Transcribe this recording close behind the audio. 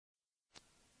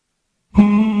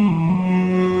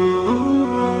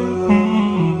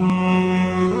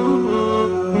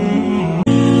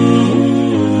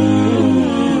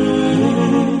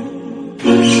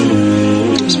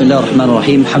الرحمن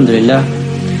الرحيم الحمد لله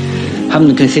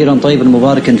حمدا كثيرا طيبا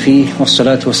مباركا فيه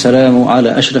والصلاة والسلام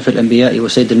على أشرف الأنبياء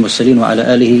وسيد المرسلين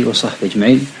وعلى آله وصحبه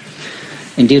أجمعين.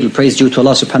 Indeed, all praise due to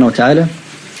Allah subhanahu wa ta'ala,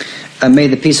 and may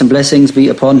the peace and blessings be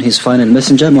upon his final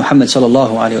messenger Muhammad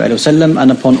sallallahu alayhi wa sallam,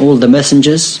 and upon all the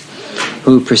messengers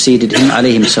who preceded him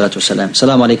alayhim salatu wasalam.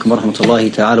 Assalamu alaikum wa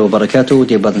rahmatullahi ta'ala wa barakatuh,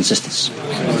 dear brothers and sisters.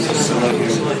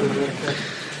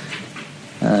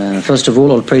 First of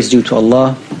all praise due to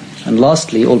Allah, and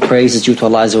lastly, all praise is due to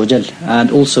Allah Azza wa Jal. And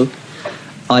also,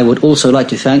 I would also like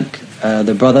to thank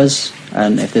the brothers,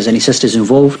 and if there's any sisters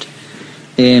involved,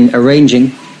 in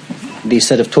arranging these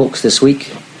set of talks this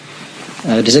week.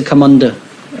 Does it come under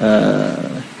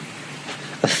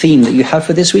a theme that you have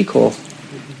for this week, or?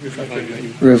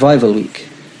 Revival Week.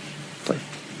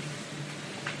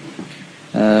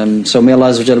 So may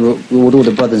Allah Azza wa Jal reward all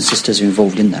the brothers and sisters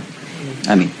involved in that.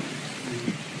 Ameen.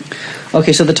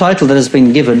 Okay, so the title that has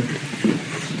been given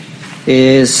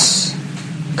is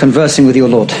Conversing with Your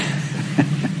Lord.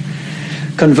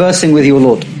 Conversing with Your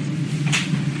Lord.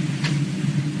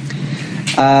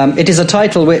 It is a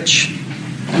title which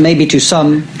maybe to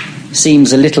some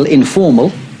seems a little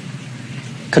informal,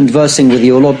 conversing with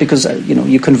your Lord, because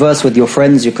you converse with your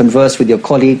friends, you converse with your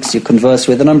colleagues, you converse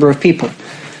with a number of people.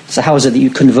 So how is it that you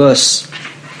converse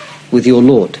with your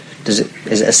Lord? Does it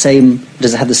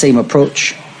have the same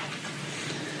approach?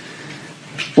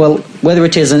 Well, whether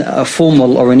it is a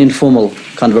formal or an informal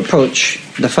kind of approach,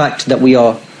 the fact that we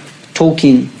are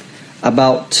talking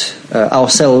about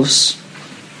ourselves,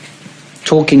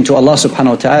 talking to Allah subhanahu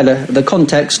wa ta'ala, the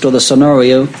context or the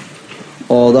scenario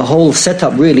or the whole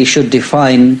setup really should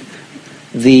define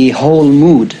the whole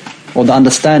mood or the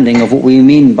understanding of what we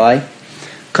mean by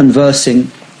conversing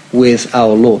with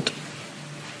our Lord.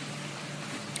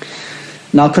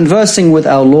 Now, conversing with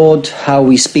our Lord, how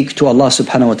we speak to Allah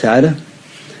subhanahu wa ta'ala,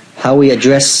 how we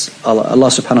address Allah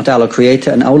subhanahu wa ta'ala, Creator,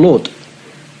 and our Lord.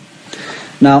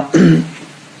 Now,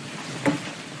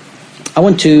 I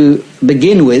want to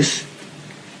begin with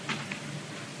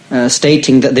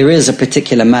stating that there is a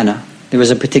particular manner, there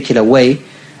is a particular way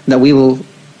that we will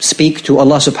speak to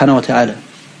Allah subhanahu wa ta'ala.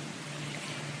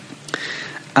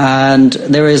 And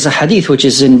there is a hadith which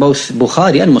is in both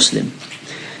Bukhari and Muslim,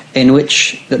 in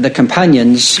which the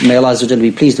companions, may Allah Azza wa Jalla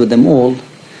be pleased with them all,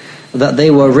 that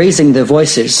they were raising their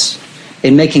voices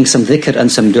in making some dhikr and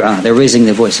some dua. They're raising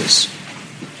their voices.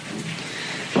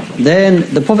 Then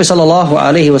the Prophet sallallahu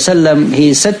alaihi wasallam,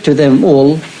 he said to them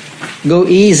all, go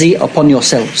easy upon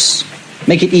yourselves.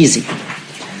 Make it easy.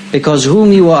 Because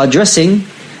whom you are addressing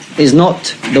is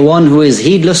not the one who is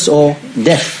heedless or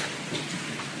deaf.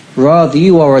 Rather,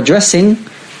 you are addressing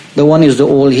the one who is the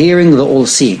all-hearing, the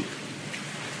all-seeing.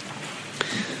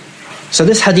 So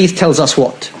this hadith tells us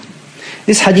what?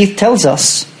 This hadith tells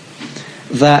us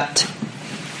that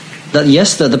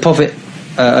yes, the Prophet,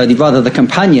 rather the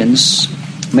companions,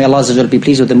 may Allah Azza wa Jalla be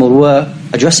pleased with them all, were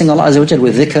addressing Allah Azza wa Jalla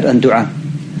with dhikr and dua.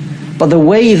 But the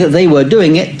way that they were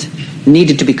doing it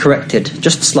needed to be corrected,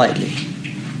 just slightly.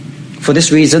 For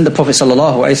this reason, the Prophet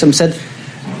ﷺ said,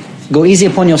 go easy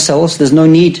upon yourselves, there's no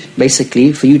need,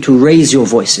 basically, for you to raise your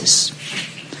voices.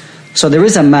 So there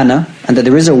is a manner, and that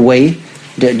there is a way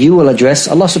that you will address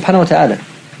Allah subhanahu wa ta'ala.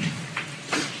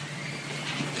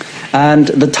 And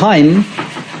the time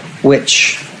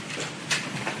which,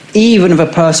 even if a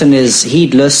person is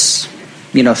heedless,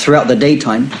 throughout the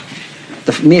daytime,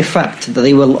 the mere fact that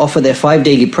they will offer their 5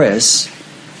 daily prayers,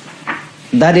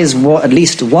 that is at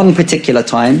least one particular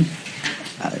time,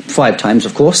 5 times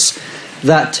of course,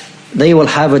 that they will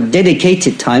have a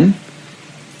dedicated time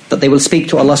that they will speak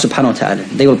to Allah subhanahu wa ta'ala.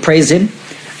 They will praise Him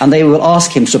and they will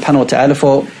ask Him subhanahu wa ta'ala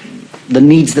for the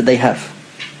needs that they have.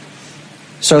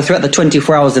 So throughout the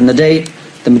 24 hours in the day,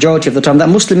 the majority of the time, that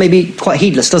Muslim may be quite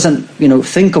heedless, doesn't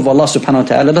think of Allah subhanahu wa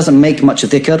ta'ala, doesn't make much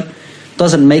dhikr,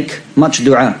 doesn't make much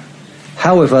dua.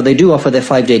 However, they do offer their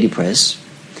 5 daily prayers.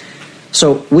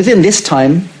 So within this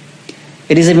time,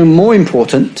 it is even more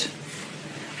important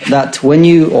that when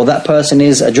you or that person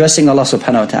is addressing Allah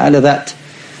subhanahu wa ta'ala, that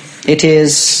it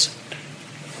is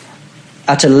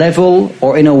at a level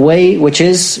or in a way which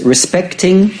is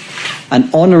respecting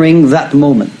and honoring that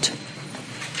moment.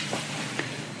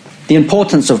 The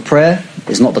importance of prayer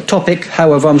is not the topic.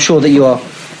 However, I'm sure that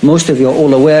most of you are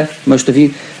all aware,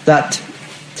 that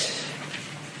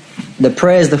the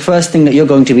prayer is the first thing that you're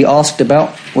going to be asked about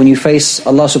when you face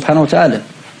Allah subhanahu wa ta'ala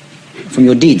from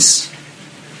your deeds.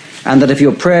 And that if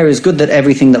your prayer is good, that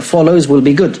everything that follows will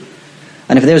be good.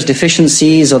 And if there's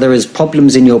deficiencies or there is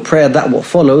problems in your prayer, that what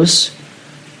follows,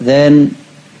 then,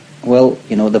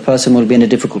 the person will be in a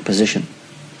difficult position.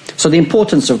 So the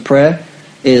importance of prayer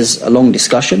is a long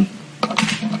discussion.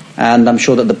 And I'm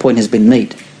sure that the point has been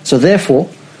made. So therefore,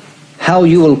 how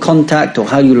you will contact or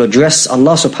how you will address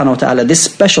Allah subhanahu wa ta'ala this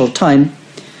special time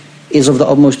is of the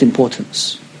utmost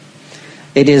importance.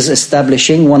 It is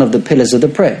establishing one of the pillars of the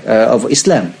prayer, of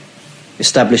Islam,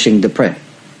 establishing the prayer.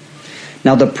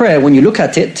 Now the prayer, when you look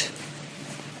at it,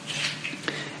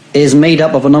 is made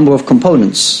up of a number of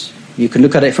components. You can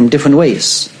look at it from different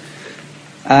ways.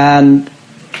 And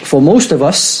for most of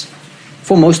us,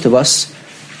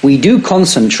 we do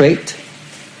concentrate,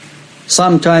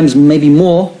 sometimes maybe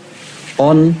more,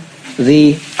 on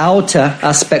the outer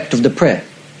aspect of the prayer,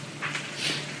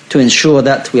 to ensure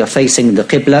that we are facing the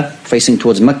Qibla, facing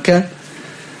towards Mecca,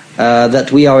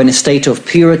 that we are in a state of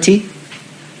purity,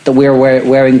 that we are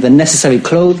wearing the necessary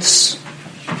clothes,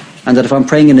 and that if I'm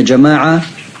praying in a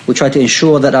jama'ah, we try to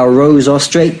ensure that our rows are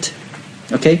straight.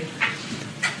 Okay?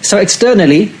 So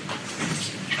externally,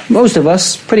 most of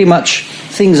us, pretty much,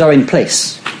 things are in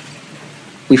place.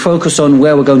 We focus on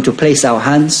where we're going to place our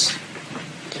hands,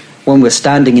 when we're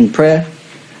standing in prayer,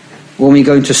 when we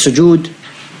go into sujood,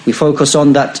 we focus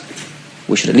on that.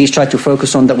 We should at least try to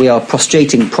focus on that we are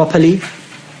prostrating properly.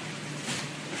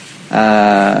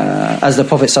 As the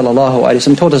Prophet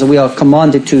ﷺ told us, that we are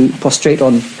commanded to prostrate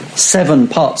on 7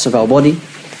 parts of our body: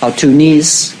 our 2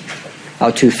 knees,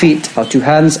 our 2 feet, our 2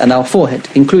 hands, and our forehead,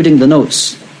 including the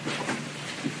nose.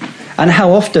 And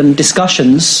how often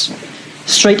discussions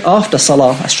straight after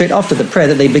salah, straight after the prayer,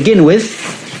 that they begin with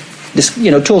this,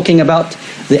 talking about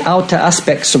the outer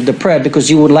aspects of the prayer, because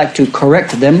you would like to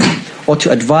correct them, or to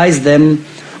advise them,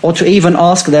 or to even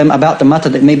ask them about the matter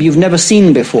that maybe you've never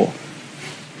seen before.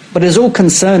 But it's all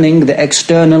concerning the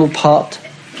external part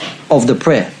of the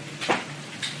prayer.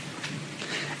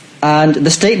 And the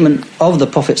statement of the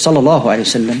Prophet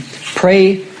ﷺ,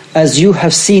 "Pray as you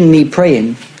have seen me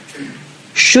praying,"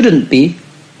 shouldn't be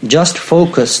just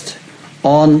focused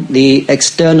on the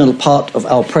external part of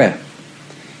our prayer.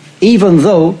 Even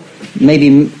though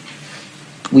maybe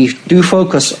we do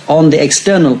focus on the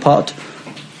external part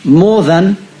more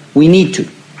than we need to.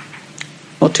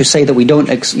 Not to say that we don't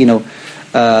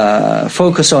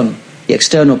focus on the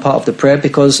external part of the prayer,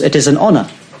 because it is an honor.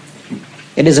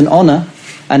 It is an honor,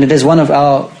 and it is one of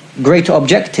our greater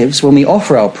objectives when we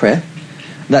offer our prayer,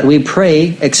 that we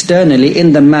pray externally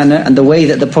in the manner and the way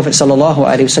that the Prophet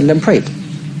ﷺ prayed.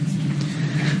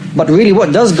 But really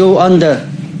what does go under,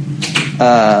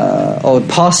 or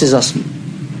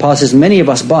passes many of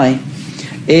us by,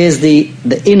 is the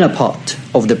inner part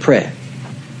of the prayer.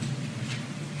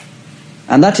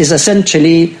 And that is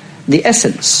essentially the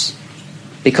essence.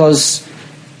 Because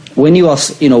when you are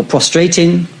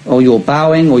prostrating, or you're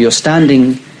bowing, or you're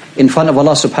standing in front of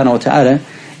Allah subhanahu wa ta'ala,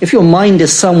 if your mind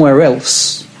is somewhere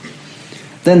else,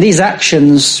 then these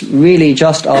actions really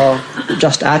are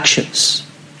just actions,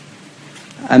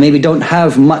 and maybe don't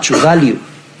have much value.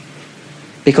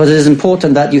 Because it is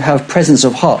important that you have presence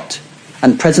of heart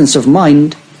and presence of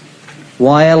mind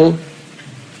while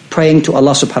praying to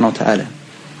Allah subhanahu wa ta'ala.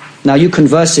 Now, you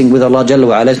conversing with Allah Jalla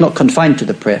wa Ala is not confined to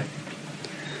the prayer.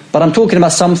 But I'm talking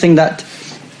about something that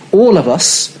all of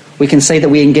us, we can say that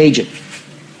we engage in.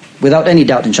 Without any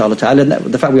doubt, inshallah ta'ala,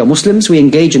 the fact we are Muslims, we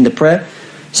engage in the prayer.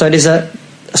 So it is a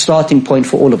starting point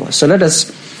for all of us. So let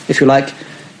us, if you like,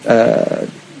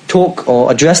 talk or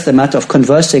address the matter of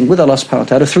conversing with Allah subhanahu wa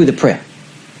ta'ala through the prayer.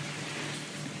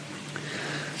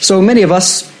 So many of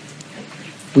us,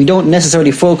 we don't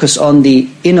necessarily focus on the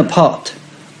inner part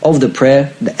of the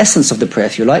prayer, the essence of the prayer,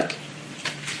 if you like.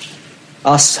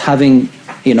 Us having,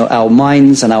 our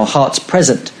minds and our hearts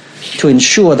present to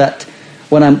ensure that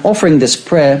when I'm offering this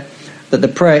prayer, that the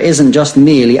prayer isn't just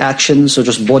merely actions or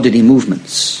just bodily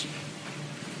movements.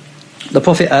 The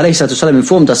Prophet ﷺ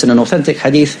informed us in an authentic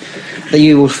hadith that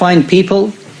you will find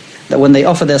people that when they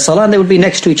offer their salah, they will be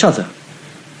next to each other.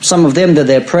 Some of them, that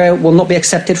their prayer will not be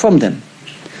accepted from them.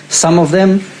 Some of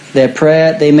them, their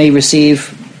prayer, they may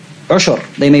receive ushur,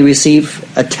 they may receive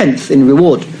a 10th in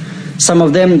reward. Some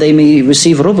of them, they may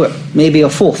receive rubu', maybe a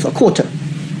 1/4, a quarter.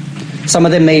 Some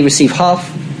of them may receive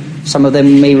half. Some of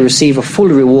them may receive a full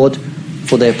reward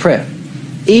for their prayer.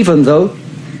 Even though,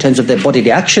 in terms of their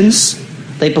bodily actions,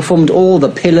 they performed all the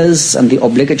pillars and the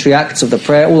obligatory acts of the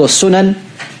prayer, all the sunan.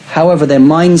 However, their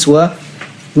minds were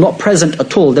not present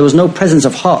at all. There was no presence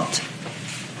of heart.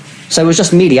 So it was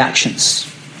just merely actions.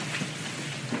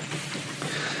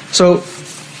 So,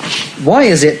 why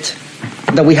is it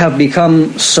that we have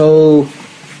become so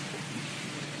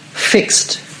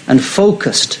fixed and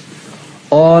focused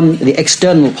on the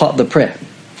external part of the prayer,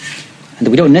 and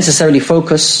that we don't necessarily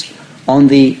focus on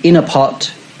the inner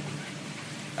part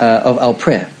of our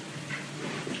prayer?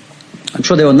 I'm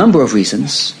sure there are a number of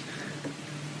reasons.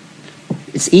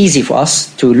 it's easy for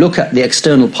us to look at the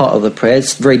external part of the prayer.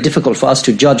 It's very difficult for us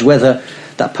to judge whether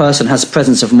that person has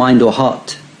presence of mind or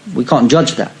heart. We can't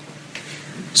judge that.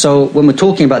 So when we're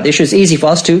talking about the issue, it's easy for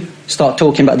us to start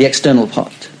talking about the external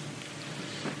part.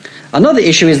 Another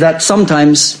issue is that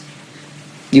sometimes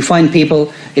you find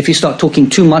people, if you start talking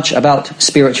too much about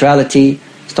spirituality,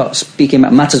 start speaking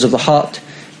about matters of the heart,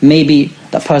 maybe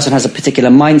that person has a particular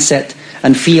mindset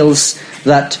and feels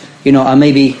that,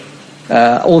 maybe,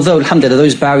 although, alhamdulillah,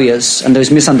 those barriers and those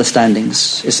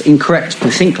misunderstandings, it's incorrect to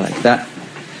think like that.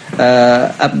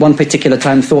 At one particular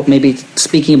time thought maybe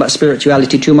speaking about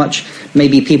spirituality too much,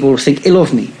 maybe people will think ill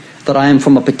of me, that I am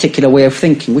from a particular way of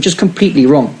thinking, which is completely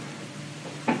wrong.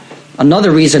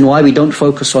 Another reason why we don't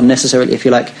focus on necessarily, if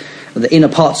you like, the inner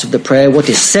parts of the prayer, what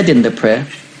is said in the prayer,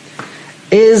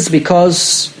 is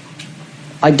because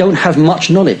I don't have much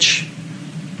knowledge.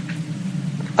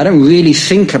 I don't really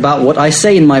think about what I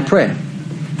say in my prayer.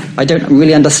 I don't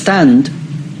really understand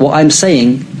what I'm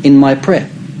saying in my prayer.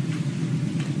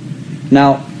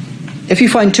 Now, if you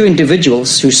find two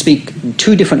individuals who speak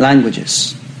two different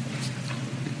languages,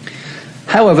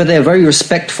 however, they're very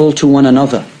respectful to one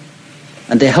another,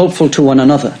 and they're helpful to one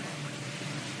another.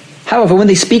 However, when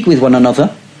they speak with one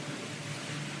another,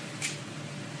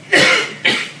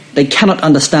 they cannot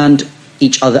understand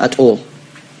each other at all.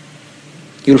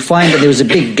 You'll find that there is a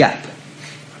big gap.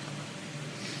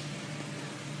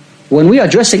 When we are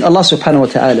addressing Allah subhanahu wa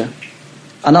ta'ala,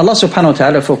 and Allah subhanahu wa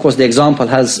ta'ala, of course, the example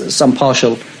has some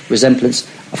partial resemblance.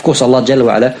 Of course, Allah Jalla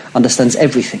wa Ala understands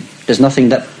everything. There's nothing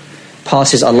that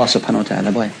passes Allah subhanahu wa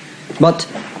ta'ala by. But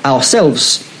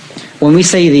ourselves, when we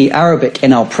say the Arabic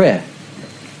in our prayer,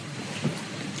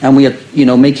 and we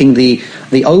are, making the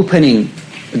opening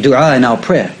dua in our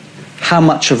prayer, how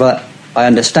much of it I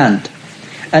understand?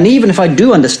 And even if I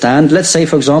do understand, let's say,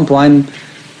 for example,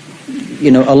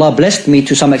 Allah blessed me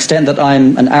to some extent that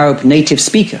I'm an Arab native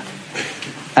speaker,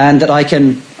 and that I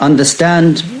can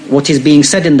understand what is being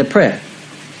said in the prayer.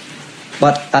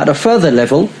 But at a further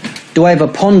level, do I ever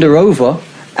ponder over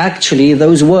actually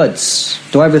those words?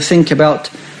 Do I ever think about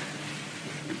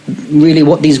really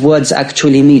what these words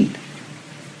actually mean?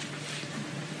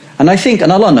 And I think,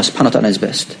 and Allah subhanahu wa ta'ala is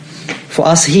best, for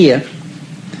us here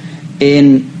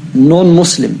in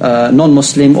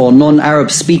non-Muslim or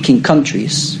non-Arab speaking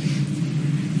countries,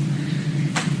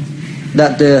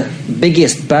 that the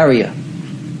biggest barrier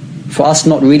for us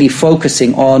not really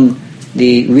focusing on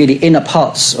the really inner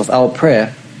parts of our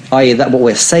prayer, i.e. that what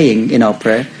we're saying in our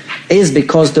prayer, is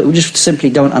because that we just simply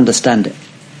don't understand it.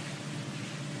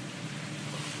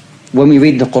 When we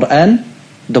read the Quran,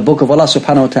 the book of Allah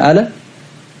subhanahu wa ta'ala,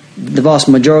 the vast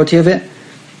majority of it,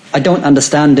 I don't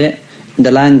understand it in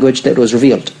the language that was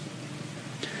revealed.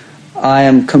 I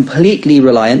am completely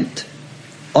reliant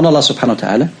on Allah subhanahu wa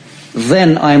ta'ala.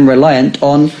 Then I am reliant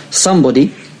on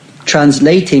somebody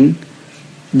translating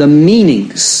the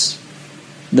meanings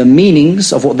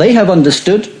of what they have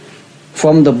understood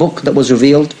from the book that was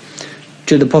revealed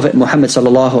to the Prophet Muhammad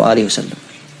sallallahu alaihi wasallam.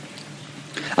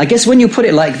 I guess when you put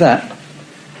it like that,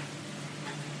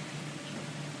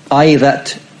 i.e.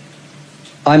 that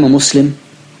I'm a Muslim,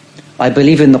 I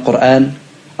believe in the Quran,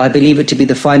 I believe it to be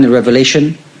the final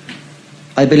revelation,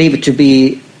 I believe it to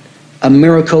be a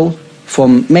miracle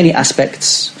from many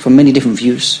aspects, from many different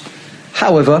views.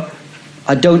 However,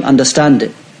 I don't understand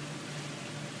it.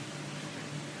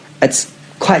 It's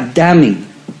quite damning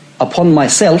upon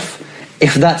myself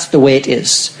if that's the way it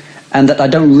is, and that I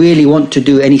don't really want to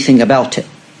do anything about it.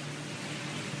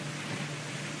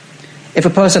 If a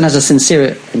person has a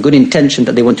sincere and good intention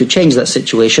that they want to change that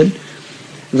situation,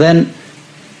 then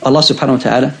Allah subhanahu wa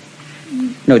ta'ala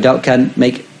no doubt can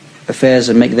make affairs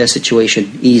and make their situation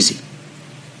easy.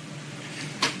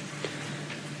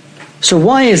 So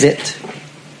why is it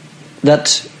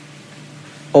that,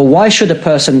 or why should a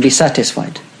person be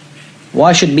satisfied?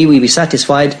 Why should we be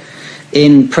satisfied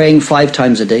in praying 5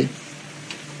 times a day,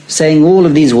 saying all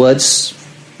of these words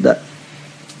that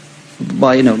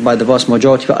by the vast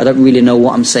majority, but I don't really know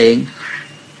what I'm saying?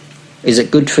 Is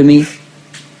it good for me?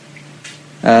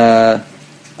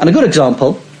 And a good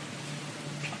example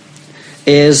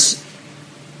is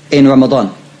in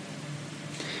Ramadan,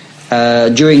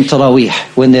 during Taraweeh,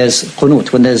 when there's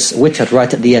qunut, when there's witr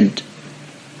right at the end.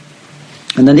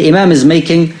 And then the Imam is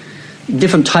making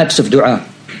different types of dua.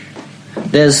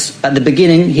 There's, at the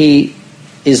beginning, he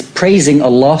is praising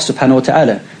Allah subhanahu wa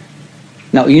ta'ala.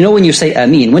 Now, when you say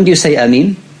Ameen, when do you say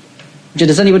Ameen?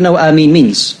 Does anyone know what Ameen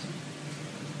means?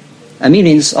 Ameen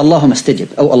means Allahumma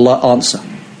stajib, oh Allah, answer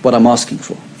what I'm asking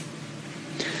for.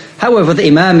 However, the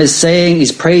Imam is saying,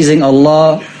 he's praising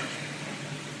Allah,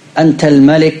 Anta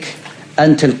al-Malik,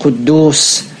 Anta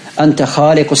al-Quddus, Anta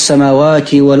khaliqus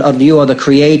samawati wal ard. You are the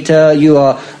creator, you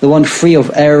are the one free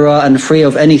of error and free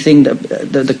of anything that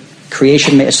the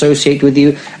creation may associate with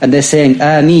you. And they're saying,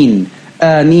 Ameen,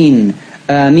 Ameen,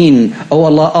 Ameen. Oh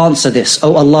Allah, answer this.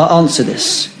 Oh Allah, answer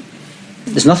this.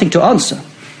 There's nothing to answer.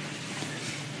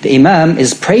 The Imam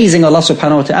is praising Allah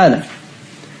subhanahu wa ta'ala.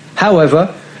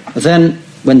 However, then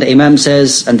when the Imam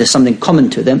says, and there's something common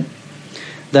to them,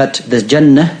 that there's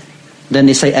Jannah, then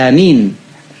they say Ameen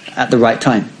at the right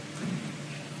time.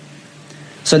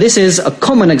 So this is a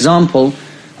common example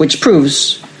which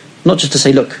proves, not just to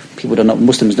say, look,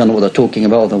 Muslims don't know what they're talking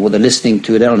about, or what they're listening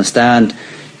to, they don't understand,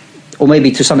 or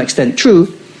maybe to some extent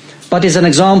true, but is an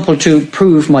example to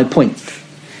prove my point.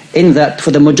 In that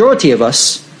for the majority of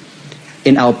us,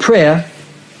 in our prayer,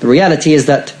 the reality is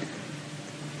that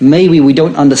maybe we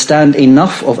don't understand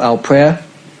enough of our prayer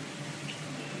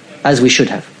as we should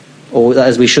have, or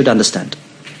as we should understand.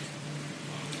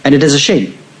 And it is a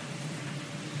shame.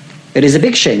 It is a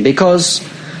big shame, because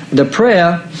the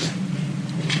prayer,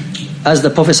 as the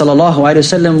Prophet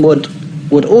ﷺ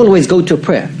would always go to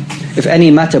prayer. If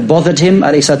any matter bothered him,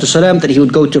 ﷺ, that he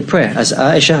would go to prayer, as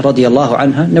Aisha radiallahu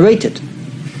anha narrated.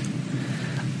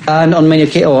 And on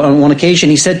one occasion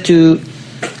he said to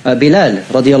Bilal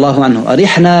radiallahu anhu,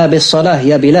 Arihna bis salah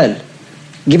ya Bilal.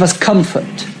 Give us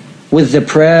comfort with the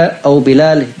prayer, O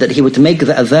Bilal, that he would make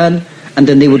the adhan and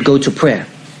then they would go to prayer.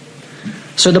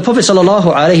 So the Prophet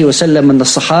ﷺ and the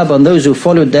Sahaba and those who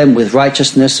followed them with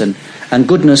righteousness and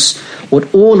goodness would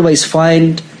always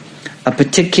find a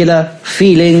particular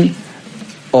feeling,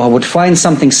 or would find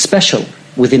something special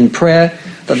within prayer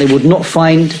that they would not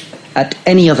find at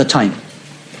any other time.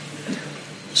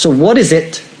 So what is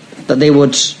it that they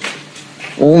would,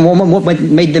 or what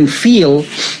made them feel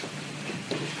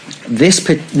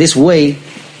this way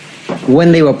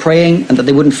when they were praying, and that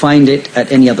they wouldn't find it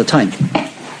at any other time?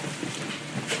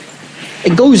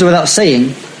 It goes without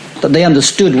saying that they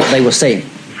understood what they were saying.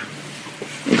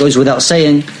 It goes without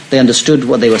saying they understood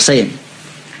what they were saying.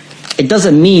 It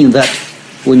doesn't mean that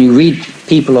when you read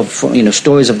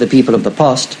stories of the people of the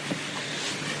past,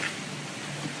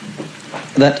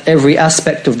 that every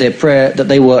aspect of their prayer, that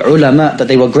they were ulama, that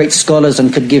they were great scholars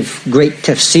and could give great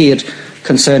tafsir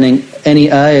concerning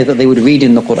any ayah that they would read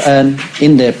in the Quran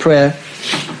in their prayer,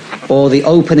 or the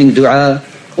opening dua,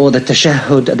 or the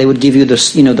tashahhud, they would give you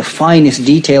the finest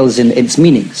details in its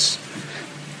meanings.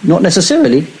 Not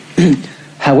necessarily.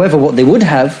 However, what they would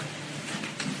have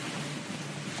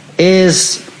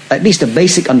is at least a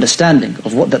basic understanding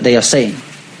of what that they are saying.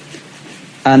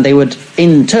 And they would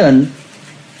in turn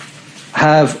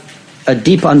have a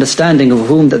deeper understanding of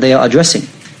whom that they are addressing.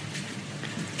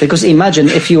 Because imagine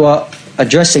if you are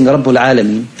addressing Rabbul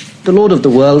Alameen, the Lord of the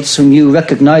worlds, whom you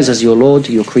recognize as your Lord,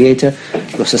 your Creator,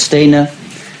 your Sustainer,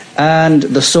 and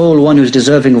the sole one who is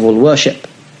deserving of all worship,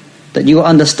 that you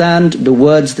understand the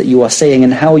words that you are saying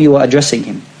and how you are addressing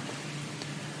Him.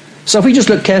 So if we just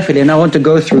look carefully, and I want to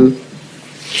go through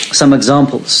some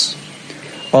examples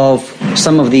of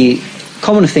some of the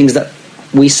common things that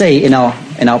we say in our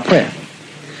prayer,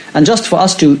 and just for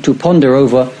us to ponder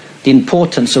over the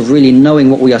importance of really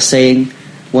knowing what we are saying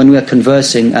when we are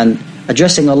conversing and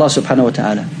addressing Allah subhanahu wa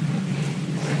ta'ala.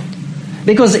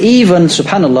 Because even,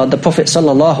 subhanallah, the Prophet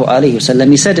sallallahu alayhi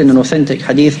wasallam, he said in an authentic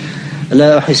hadith,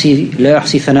 لا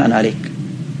أحصي ثناء عليك,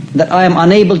 that I am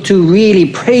unable to really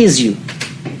praise you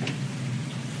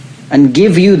and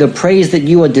give you the praise that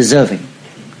you are deserving.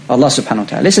 Allah subhanahu wa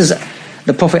ta'ala. This is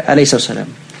the Prophet alayhi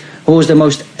salam, who was the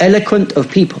most eloquent of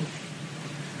people,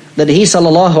 that he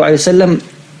sallallahu alayhi wasallam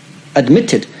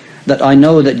admitted that I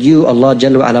know that you, Allah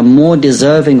Jalla wa Ala, more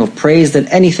deserving of praise than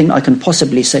anything I can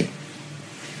possibly say.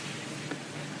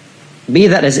 Be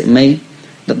that as it may,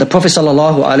 that the Prophet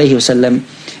sallallahu alaihi wasallam,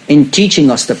 in teaching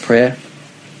us the prayer,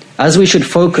 as we should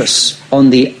focus on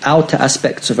the outer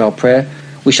aspects of our prayer,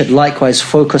 we should likewise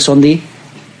focus on the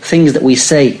things that we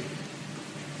say,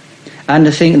 and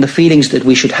the feelings that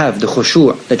we should have, the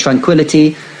khushu', the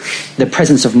tranquility, the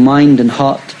presence of mind and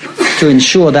heart, to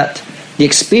ensure that the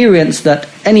experience that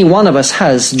any one of us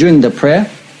has during the prayer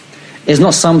is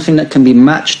not something that can be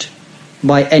matched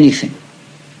by anything.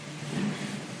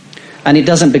 And it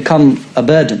doesn't become a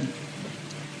burden.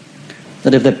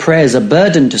 That if the prayer is a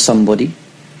burden to somebody,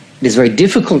 it is very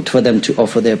difficult for them to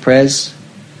offer their prayers,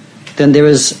 then there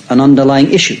is an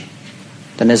underlying issue.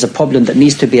 Then there's a problem that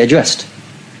needs to be addressed.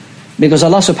 Because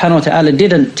Allah subhanahu wa ta'ala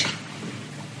didn't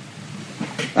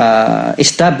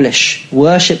establish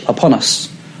worship upon us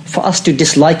for us to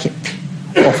dislike it,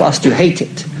 or for us to hate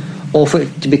it, or for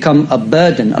it to become a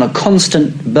burden and a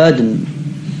constant burden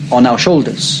on our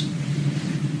shoulders.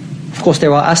 Of course,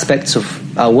 there are aspects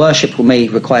of our worship who may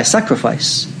require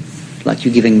sacrifice, like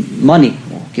you giving money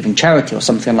or giving charity or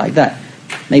something like that.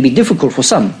 May be difficult for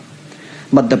some,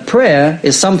 but the prayer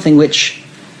is something which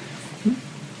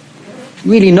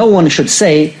really no one should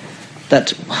say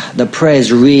that the prayer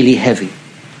is really heavy.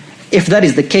 If that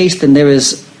is the case, then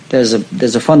there's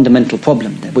a fundamental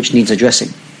problem there which needs addressing.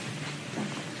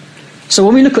 So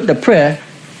when we look at the prayer,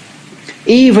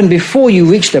 even before you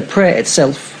reach the prayer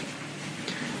itself,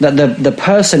 that the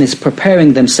person is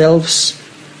preparing themselves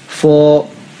for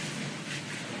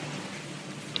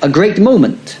a great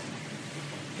moment.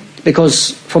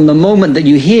 Because from the moment that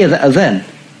you hear the adhan,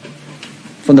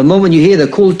 from the moment you hear the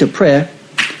call to prayer,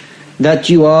 that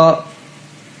you are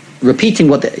repeating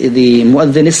what the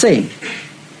muadhin is saying.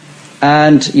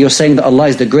 And you're saying that Allah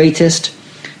is the greatest.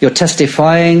 You're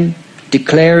testifying,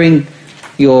 declaring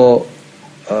your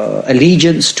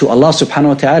allegiance to Allah subhanahu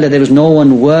wa ta'ala. There is no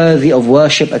one worthy of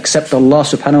worship except Allah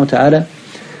subhanahu wa ta'ala.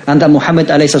 And that Muhammad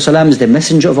alayhi salam is the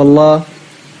messenger of Allah.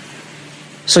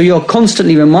 So you're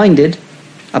constantly reminded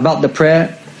about the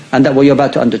prayer and that what you're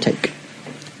about to undertake.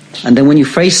 And then when you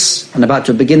face and about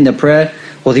to begin the prayer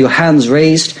with your hands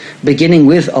raised, beginning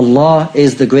with Allah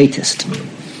is the greatest.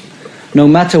 No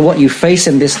matter what you face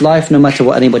in this life, no matter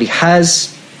what anybody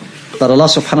has, that Allah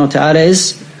subhanahu wa ta'ala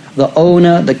is the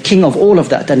owner, the king of all of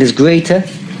that, and is greater.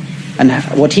 And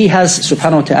what He has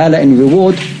subhanahu wa ta'ala in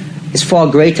reward is far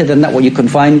greater than that what you can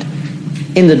find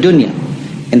in the dunya,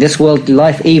 in this worldly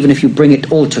life, even if you bring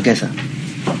it all together.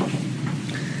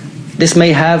 This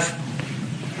may have,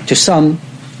 to some,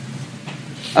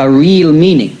 a real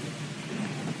meaning.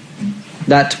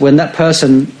 That when that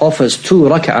person offers 2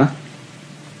 rak'ah,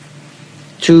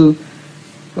 2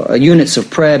 units of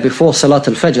prayer before Salat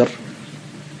al-Fajr,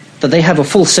 that they have a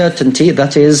full certainty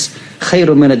that is خَيْرٌ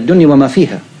مِنَ الدُّنْيَا وَمَا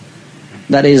فِيهَا,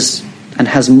 that is and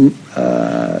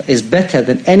is better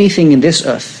than anything in this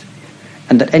earth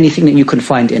and that anything that you can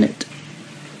find in it.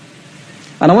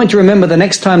 And I want you to remember the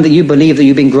next time that you believe that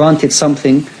you've been granted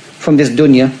something from this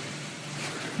dunya,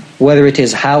 whether it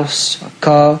is a house, a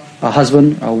car, a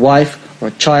husband, a wife, or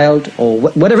a child, or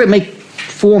whatever it may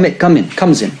form it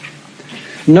comes in.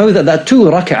 Know that 2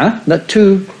 rak'ah, that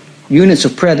 2 units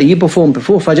of prayer that you perform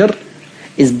before Fajr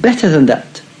is better than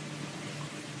that.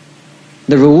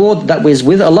 The reward that was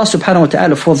with Allah subhanahu wa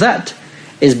ta'ala for that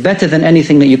is better than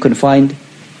anything that you can find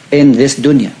in this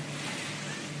dunya.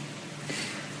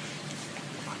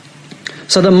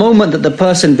 So the moment that the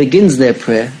person begins their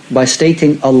prayer by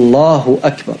stating Allahu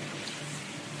Akbar,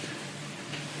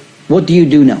 what do you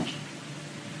do now?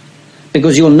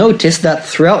 Because you'll notice that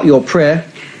throughout your prayer,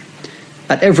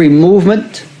 at every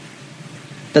movement,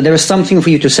 that there is something for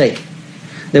you to say.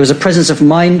 There is a presence of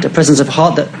mind, a presence of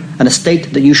heart, and a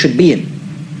state that you should be in.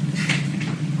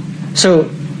 So,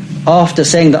 after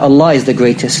saying that Allah is the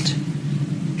greatest,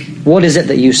 what is it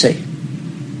that you say?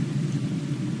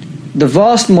 The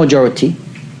vast majority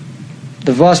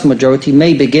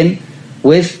may begin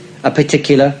with a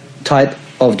particular type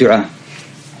of dua.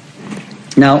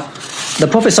 Now, the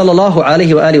Prophet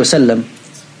ﷺ,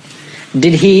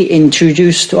 did he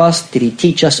introduce to us, did he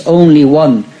teach us only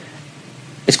one?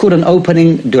 It's called an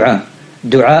opening dua,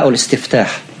 dua al-istiftah.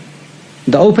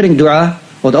 The opening dua,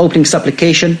 or the opening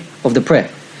supplication of the prayer.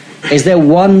 Is there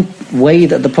one way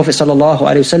that the Prophet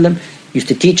ﷺ used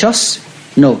to teach us?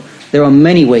 No, there are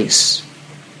many ways.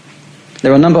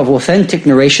 There are a number of authentic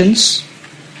narrations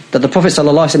that the Prophet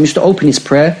ﷺ used to open his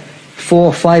prayer 4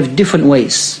 or 5 different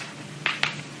ways.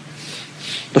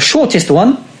 The shortest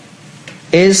one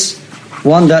is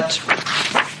one that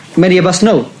many of us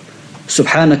know.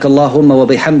 Subhanaka Allahumma wa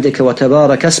bihamdika wa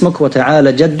tabarak asmuk wa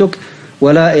ta'ala jadduk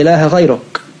wa la ilaha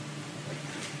ghayruk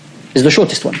is the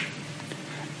shortest one.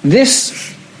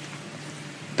 This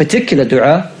particular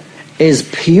dua is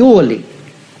purely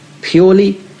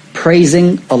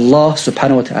praising Allah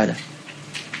subhanahu wa ta'ala.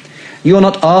 You are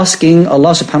not asking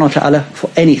Allah subhanahu wa ta'ala for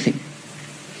anything.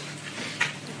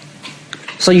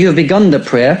 So you have begun the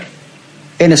prayer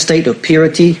in a state of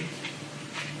purity.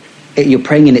 You're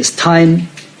praying in its time.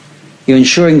 You're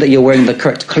ensuring that you're wearing the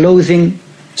correct clothing.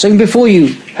 So even before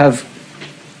you have,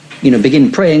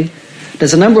 begin praying,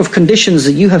 there's a number of conditions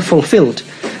that you have fulfilled,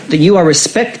 that you are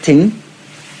respecting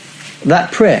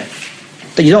that prayer,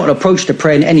 that you don't approach the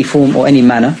prayer in any form or any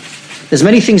manner. There's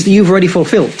many things that you've already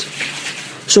fulfilled.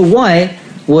 So why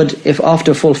would, if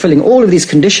after fulfilling all of these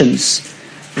conditions,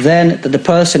 then that the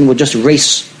person would just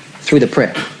race through the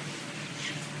prayer?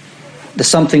 There's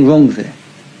something wrong there.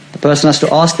 The person has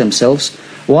to ask themselves,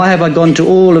 why have I gone to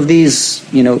all of these,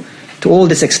 to all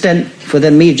this extent for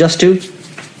then me just to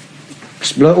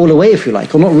blow it all away, if you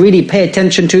like, or not really pay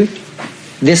attention to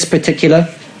this particular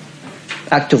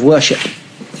act of worship?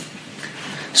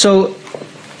 So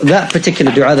that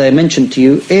particular dua that I mentioned to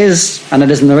you is, and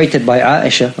it is narrated by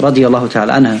Aisha radiallahu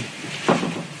ta'ala anha,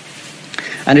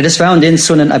 and it is found in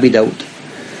Sunan Abi Dawud,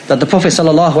 that the Prophet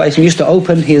sallallahu alaihi wasallam used to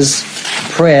open his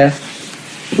prayer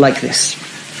like this.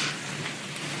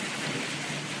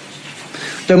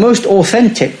 The most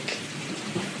authentic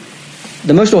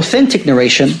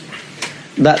narration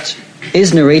that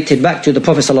is narrated back to the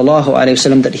Prophet sallallahu alaihi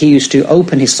wasallam that he used to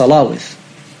open his salah with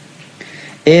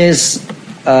is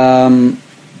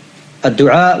a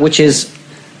dua which is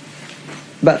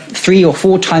about 3 or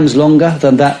 4 times longer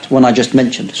than that one I just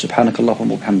mentioned. Subhanakallahumma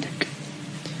wa bihamdik.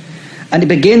 And it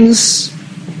begins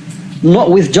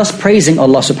not with just praising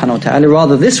Allah subhanahu wa ta'ala,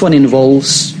 rather this one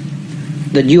involves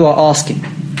that you are asking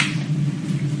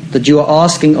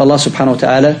Allah subhanahu wa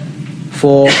ta'ala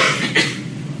for,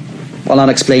 well, I'll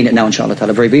explain it now inshallah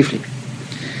ta'ala very briefly.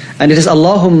 And it is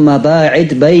Allahumma ba'id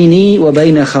bayni wa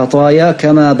bayna khataya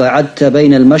kama ba'adta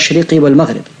bayna al-mashriqi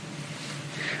wal-maghrib.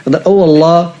 That, oh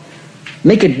Allah,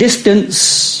 make a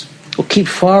distance or keep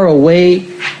far away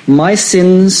my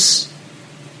sins,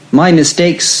 my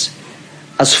mistakes,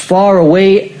 as far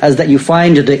away as that you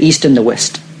find the east and the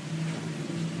west.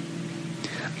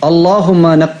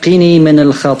 Allahumma naqqini min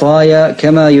al-khataya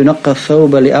kama yunaqqa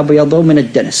ath-thawba li-abyada min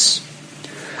ad-danas.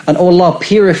 And oh Allah,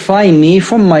 purify me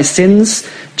from my sins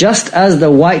just as the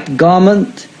white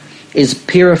garment is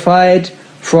purified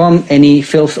from any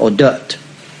filth or dirt.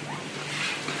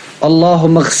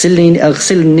 Allahumma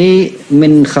aghsilni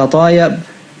min khataya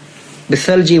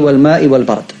bithalji wal ma'i wal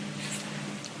barad.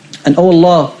 And oh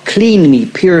Allah, clean me,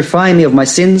 purify me of my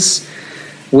sins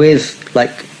with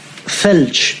like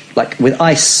thalj, like with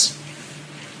ice,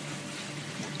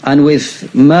 and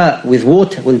with ma, with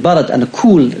water, with barad, and a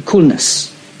coolness.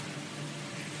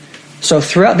 So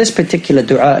throughout this particular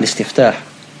dua al-istiftah,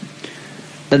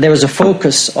 that there is a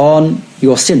focus on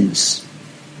your sins.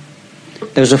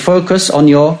 There is a focus on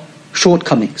your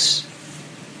shortcomings.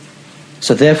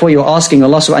 So therefore you're asking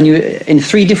Allah subhanahu wa ta'ala in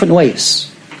 3 different ways,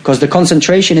 because the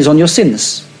concentration is on your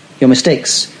sins, your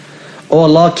mistakes. Oh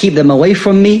Allah, keep them away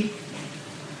from me.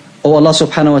 Oh Allah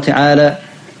subhanahu wa ta'ala,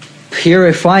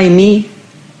 purify me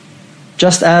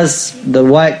just as the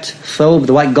white thobe,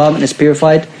 the white garment is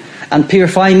purified, and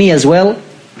purify me as well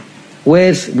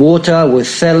with water, with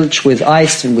thalj, with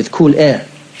ice, and with cool air,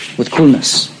 with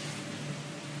coolness.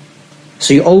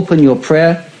 So you open your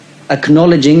prayer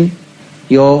acknowledging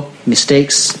your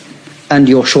mistakes and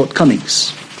your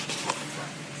shortcomings.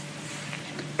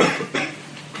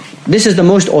 This is the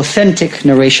most authentic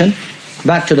narration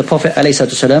back to the Prophet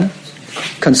ﷺ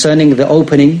concerning the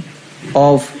opening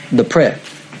of the prayer.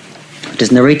 It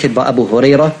is narrated by Abu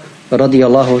Hurairah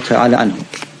radiyallahu ta'ala anhu.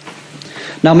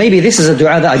 Now maybe this is a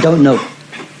dua that I don't know.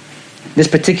 This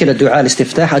particular dua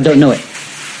al-istiftah, I don't know it.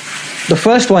 The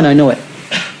first one I know it.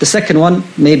 The second one,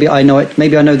 maybe I know it.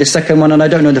 Maybe I know the second one and I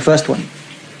don't know the first one.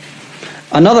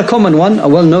 Another common one, a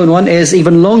well-known one, is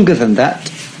even longer than that,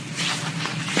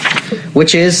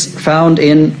 which is found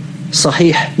in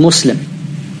Sahih Muslim.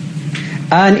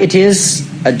 And it is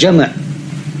a jama'.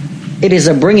 It is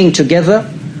a bringing together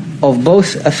of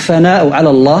both al-thana'u ala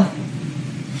Allah,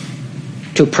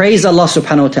 to praise Allah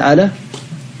subhanahu wa ta'ala,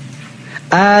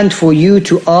 and for you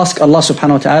to ask Allah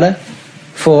subhanahu wa ta'ala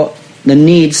for the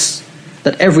needs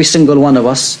that every single one of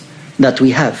us that we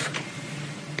have.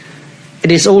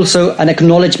 It is also an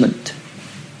acknowledgement,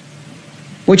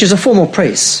 which is a form of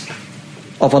praise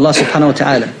of Allah subhanahu wa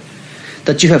ta'ala,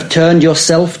 that you have turned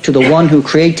yourself to the one who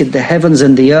created the heavens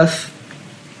and the earth,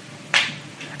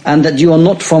 and that you are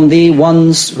not from the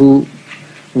ones who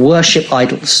worship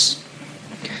idols.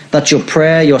 That your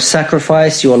prayer, your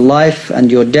sacrifice, your life and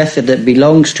your death, that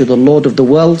belongs to the Lord of the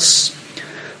worlds,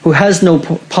 who has no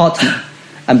partner.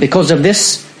 And because of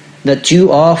this, that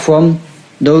you are from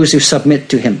those who submit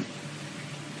to Him.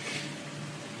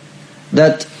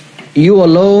 That you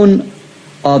alone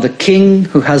are the King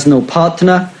who has no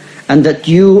partner, and that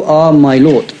you are my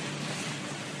Lord.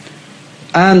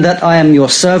 And that I am your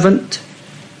servant,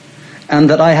 and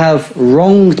that I have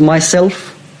wronged myself,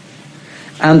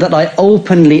 and that I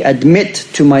openly admit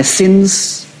to my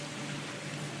sins.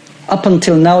 Up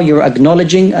until now you're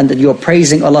acknowledging and that you're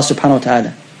praising Allah subhanahu wa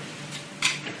ta'ala.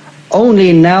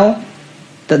 Only now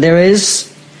that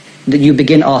that you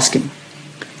begin asking,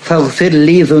 فَاغْفِرْ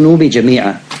لِي ذُنُوبِ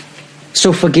جَمِيعًا.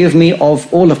 So forgive me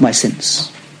of all of my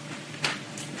sins.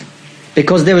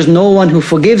 Because there is no one who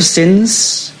forgives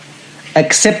sins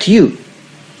except you.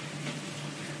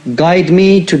 Guide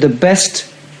me to the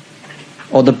best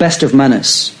or the best of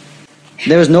manners.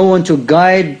 There is no one to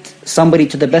guide somebody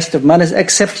to the best of manners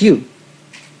except you.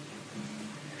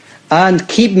 And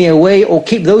keep me away, or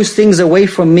keep those things away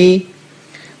from me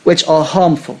which are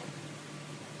harmful.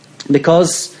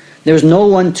 Because there is no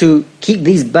one to keep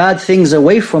these bad things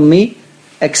away from me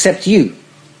except you,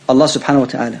 Allah subhanahu wa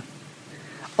ta'ala.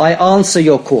 I answer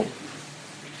your call.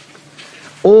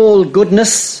 All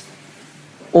goodness,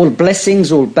 all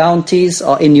blessings, all bounties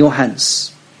are in your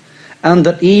hands. And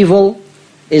that evil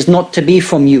is not to be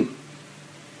from you.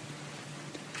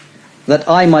 That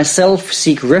I myself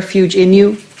seek refuge in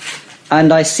you,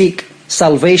 and I seek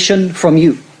salvation from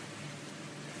you.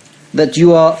 That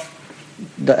you are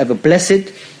the ever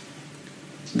blessed,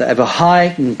 the ever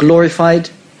high and glorified,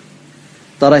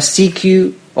 that I seek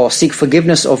you or seek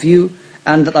forgiveness of you,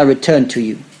 and that I return to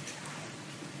you.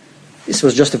 This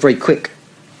was just a very quick,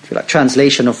 if you like,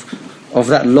 translation of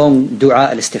that long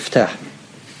dua al-istiftah.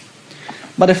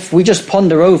 But if we just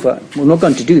ponder over, we're not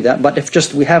going to do that, but if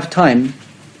just we have time,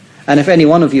 and if any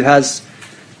one of you has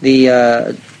the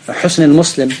Husn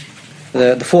al-Muslim,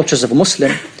 the Fortress of a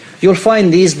Muslim, you'll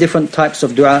find these different types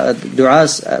of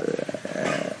du'as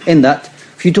in that,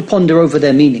 for you to ponder over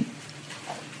their meaning.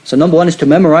 So number one is to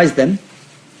memorize them,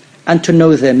 and to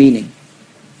know their meaning.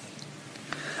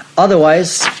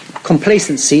 Otherwise,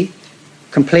 complacency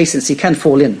can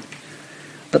fall in.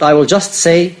 That I will just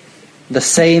say the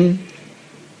same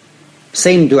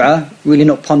dua, really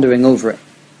not pondering over it.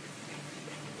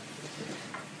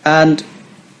 And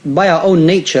by our own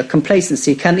nature,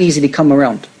 complacency can easily come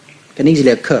around, can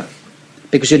easily occur,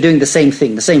 because you're doing the same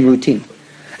thing, the same routine.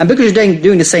 And because you're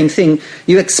doing the same thing,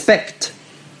 you expect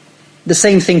the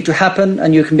same thing to happen,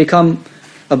 and you can become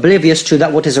oblivious to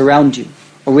that what is around you,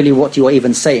 or really what you are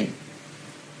even saying.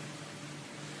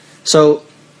 So,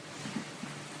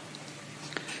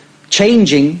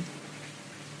 changing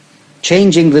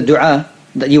the dua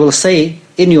that you will say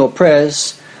in your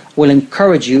prayers will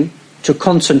encourage you to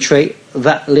concentrate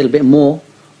that a little bit more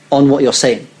on what you're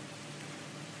saying.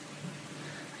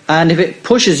 And if it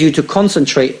pushes you to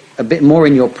concentrate a bit more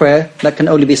in your prayer, that can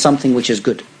only be something which is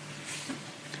good.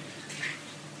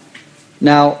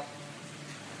 Now,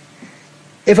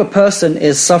 if a person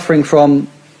is suffering from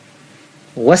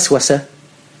waswasa,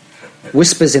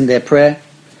 whispers in their prayer,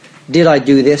 did I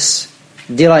do this?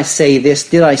 Did I say this?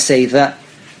 Did I say that?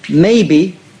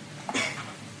 Maybe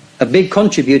a big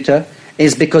contributor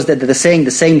is because they're saying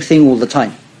the same thing all the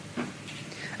time.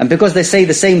 And because they say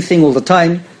the same thing all the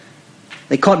time,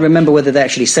 they can't remember whether they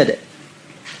actually said it.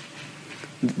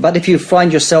 But if you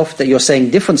find yourself that you're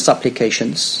saying different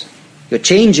supplications, you're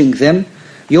changing them,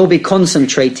 you'll be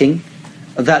concentrating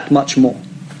that much more.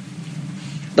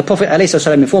 The Prophet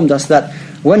ﷺ informed us that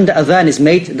when the adhan is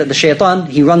made, that the shaitan,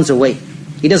 he runs away.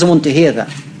 He doesn't want to hear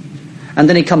that. And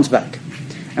then he comes back.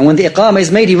 And when the iqamah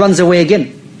is made, he runs away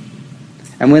again.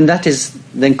 And when that is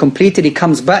then completed, he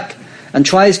comes back and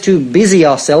tries to busy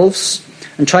ourselves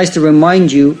and tries to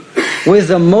remind you with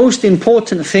the most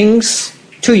important things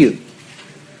to you.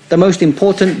 The most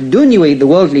important dunyawi, the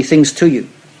worldly things to you.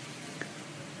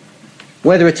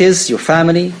 Whether it is your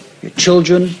family, your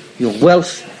children, your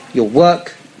wealth, your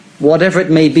work, whatever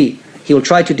it may be, he will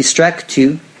try to distract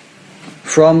you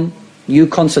from you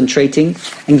concentrating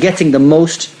and getting the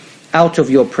most out of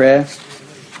your prayer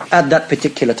at that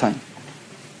particular time.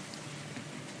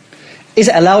 Is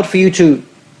it allowed for you to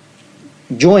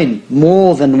join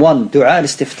more than one dua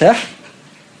al-istiftah?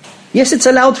 Yes, it's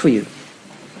allowed for you.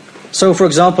 So for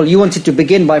example, you wanted to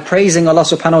begin by praising Allah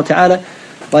subhanahu wa ta'ala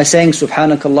by saying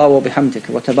Subhanakallah wa bihamdika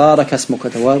wa tabaraka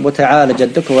asmuka wa ta'ala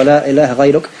jadduka wa la ilaha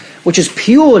ghayruk, which is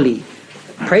purely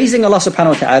praising Allah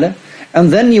subhanahu wa ta'ala.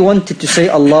 And then you wanted to say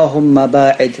Allahumma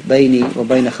ba'id bayni wa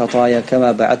bayna khataya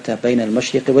kama ba'adta bayna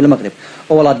al-mashriq wal maghrib.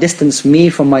 O Allah, distance me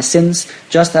from my sins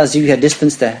just as you had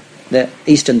distanced the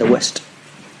east and the west.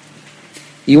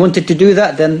 You wanted to do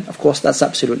that, then of course that's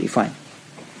absolutely fine.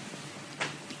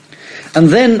 And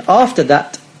then after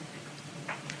that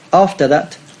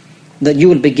that you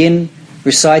will begin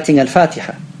reciting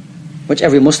Al-Fatiha, which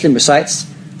every Muslim recites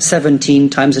 17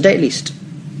 times a day at least.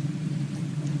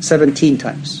 17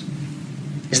 times.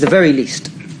 It's the very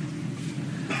least.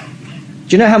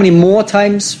 Do you know how many more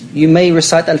times you may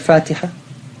recite Al-Fatiha?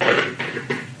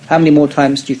 How many more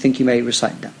times do you think you may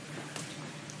recite that?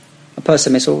 A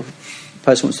person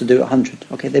wants to do 100.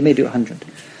 Okay, they may do 100.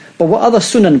 But what other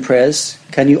sunan prayers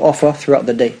can you offer throughout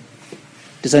the day?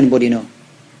 Does anybody know?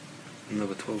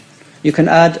 Another 12. You can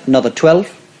add another 12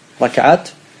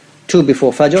 raka'at, 2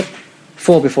 before Fajr,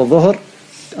 4 before Dhuhr,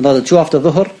 another 2 after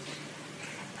Dhuhr,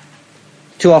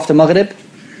 2 after Maghrib,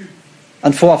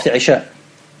 and 4 after Isha.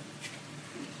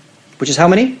 Which is how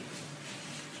many?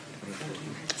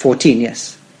 14,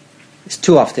 yes. It's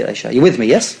 2 after Isha. You with me,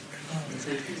 yes?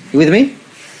 You with me?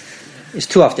 It's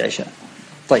 2 after Isha.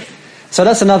 Right. So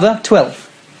that's another 12.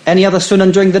 Any other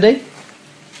sunan during the day?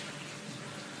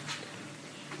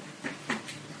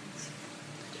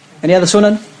 Any other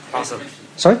sunan? Asr.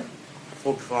 Sorry?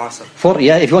 4 before Asr. 4,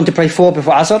 yeah, if you want to pray 4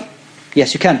 before Asr,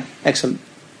 yes, you can. Excellent.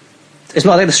 It's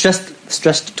not like the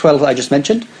stressed 12 that I just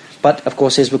mentioned, but of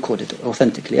course is recorded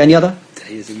authentically. Any other?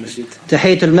 Tahiyyat al-Masjid.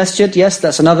 Tahiyyat al-Masjid, yes,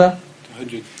 that's another.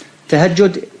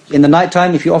 Tahajjud in the night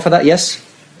time, if you offer that, yes.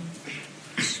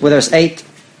 Whether it's 8,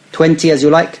 20 as you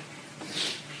like,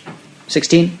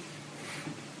 16,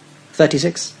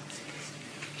 36.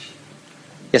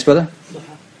 Yes, brother?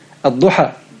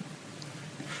 Al-Duha.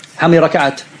 How many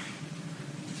raka'at?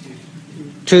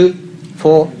 2,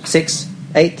 4, 6,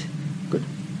 8. Good.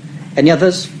 Any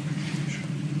others?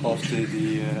 After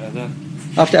the adhan.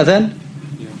 After adhan?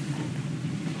 Yeah.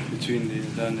 Between the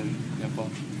adhan and Nepal.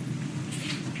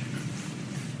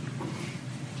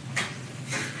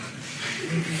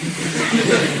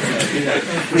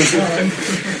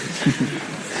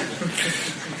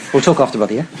 We'll talk after,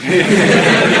 brother, yeah?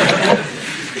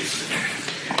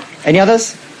 Any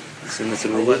others? Sunnat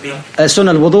al-Wudu.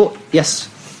 Sunnah al-Wudu, yes.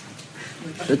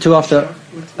 The 2 after...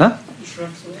 Huh?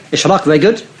 Ishraq, very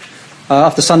good.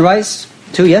 After sunrise,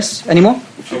 2, yes. Any more?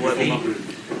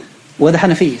 Where are the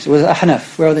Hanafis? Where are the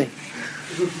Ahnaf? Where are they?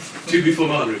 2 before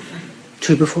Maghrib.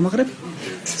 2 before Maghrib?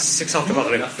 6 after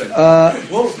Maghrib.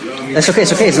 It's okay,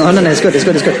 it's okay. No, it's good, it's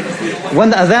good, it's good. When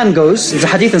the adhan goes, there's a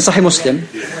hadith in Sahih Muslim.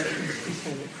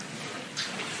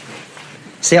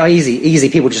 See how easy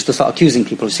people just to start accusing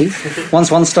people, you see? Once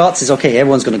one starts, it's okay,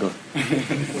 everyone's going to go.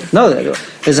 No,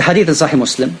 there's a hadith in Sahih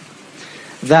Muslim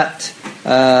that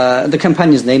the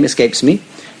companion's name escapes me,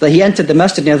 that he entered the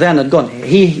masjid and the adhan had gone.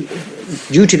 He,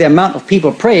 due to the amount of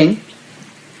people praying,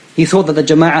 he thought that the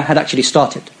jama'ah had actually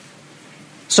started.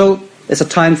 So, it's a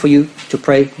time for you to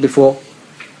pray before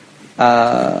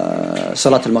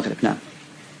Salat al-Maghrib now.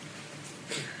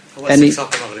 Any... 6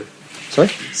 after Maghrib. Sorry?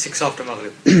 6 after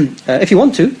Maghrib. If you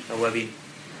want to. Awadi.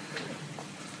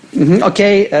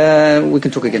 Okay, we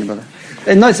can talk again, brother.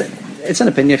 No, it's an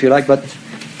opinion if you like, but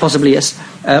possibly yes.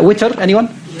 Witr, anyone?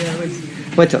 Yeah,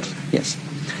 Witr, yes.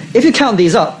 If you count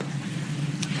these up,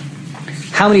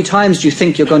 how many times do you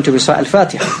think you're going to recite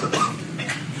Al-Fatiha?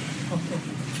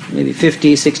 Maybe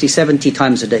 50, 60, 70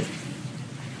 times a day.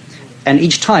 And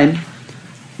each time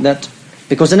that,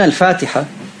 because in Al-Fatiha,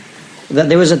 that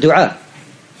there is a dua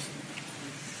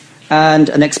and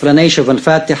an explanation of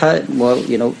Al-Fatiha, well,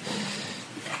 you know,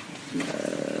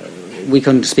 we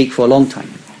can speak for a long time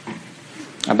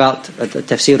about the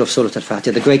tafsir of Surah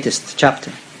Al-Fatiha, the greatest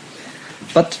chapter.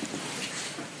 But,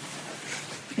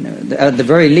 you know, at the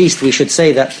very least we should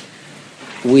say that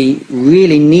we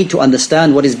really need to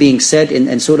understand what is being said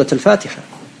in Surah Al-Fatiha,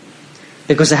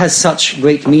 because it has such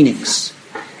great meanings.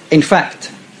 In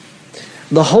fact,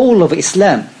 the whole of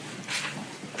Islam,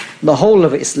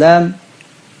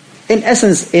 in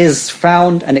essence, is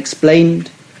found and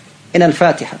explained in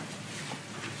Al-Fatiha.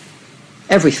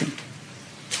 Everything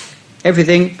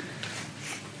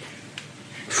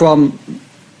from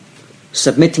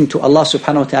submitting to Allah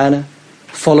subhanahu wa ta'ala,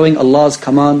 following Allah's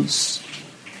commands,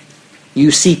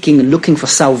 you seeking and looking for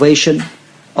salvation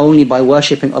only by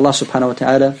worshipping Allah subhanahu wa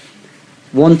ta'ala,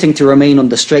 wanting to remain on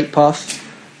the straight path,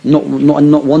 not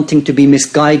wanting to be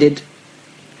misguided,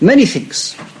 many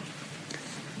things.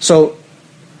 So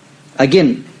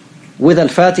again, with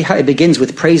Al-Fatiha, it begins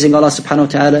with praising Allah subhanahu wa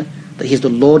ta'ala, that He is the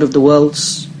Lord of the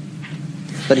worlds,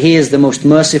 that He is the most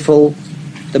merciful,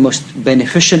 the most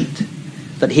beneficent,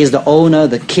 that He is the owner,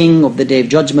 the king of the Day of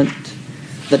Judgment,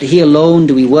 that He alone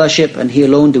do we worship and He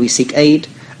alone do we seek aid,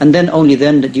 and then only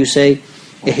then that you say,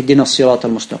 Ihdina as-sirat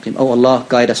al-mustaqim, oh Allah,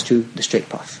 guide us to the straight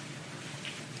path.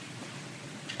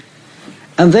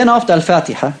 And then after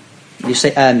Al-Fatiha, you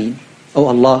say Ameen, oh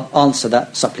Allah, answer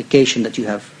that supplication that you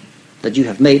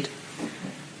have made.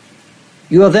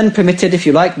 You are then permitted, if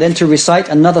you like, then to recite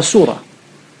another surah,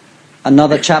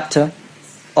 another chapter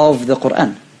of the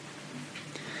Quran.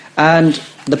 And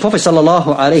the Prophet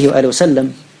sallallahu alaihi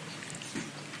wasallam,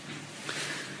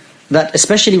 that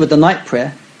especially with the night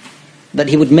prayer, that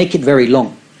he would make it very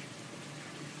long.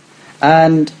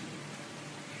 And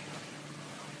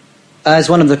as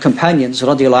one of the companions,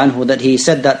 radiallahu anhu, that he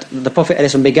said that the Prophet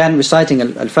ﷺ began reciting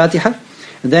Al-Fatiha,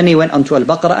 then he went on to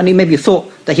Al-Baqarah, and he maybe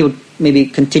thought that he would maybe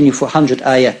continue for 100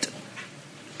 ayat.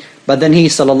 But then he,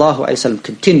 sallallahu alayhi wa sallam,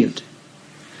 continued.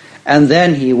 And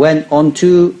then he went on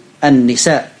to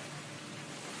An-Nisa.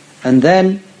 And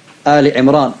then Ali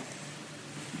Imran.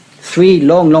 3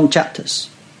 long chapters.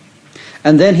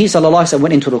 And then he, sallallahu alayhi wa sallam,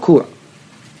 went into Ruku'.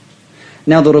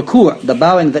 Now the Ruku', the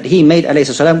bowing that he made,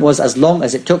 alayhi salam, was as long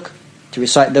as it took to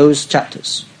recite those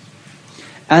chapters.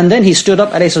 And then he stood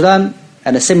up, alayhi salam,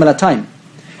 at a similar time.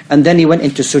 And then he went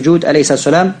into sujood alayhi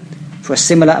salam for a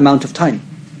similar amount of time.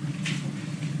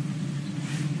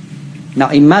 Now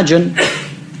imagine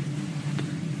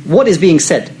what is being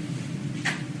said.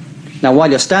 Now while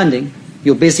you're standing,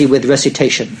 you're busy with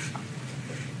recitation.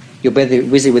 You're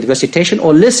busy with recitation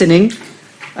or listening,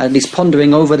 at least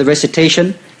pondering over the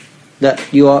recitation that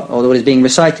you are, or what is being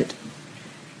recited.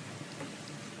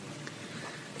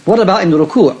 What about in the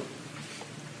ruku'?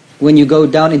 When you go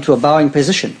down into a bowing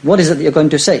position, what is it that you're going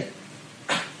to say?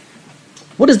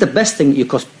 What is the best thing you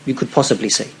could possibly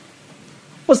say?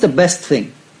 What's the best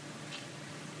thing?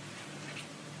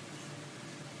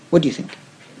 What do you think?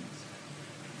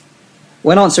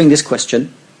 When answering this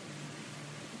question,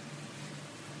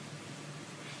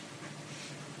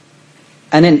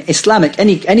 and in Islamic,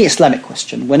 any Islamic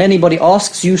question, when anybody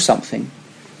asks you something,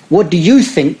 what do you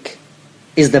think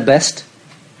is the best?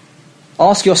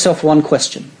 Ask yourself one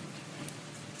question.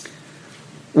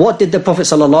 What did the Prophet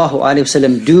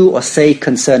ﷺ do or say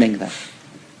concerning that?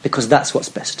 Because that's what's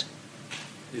best.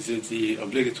 Is it the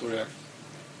obligatory act?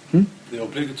 The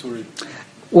obligatory?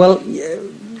 Well,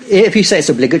 if you say it's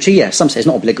obligatory, yes. Some say it's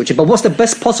not obligatory. But what's the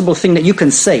best possible thing that you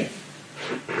can say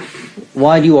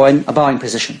while you are in a bowing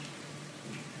position?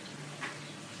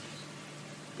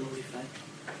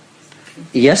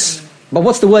 Yes. But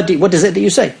what's the word? What is it that you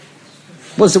say?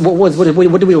 What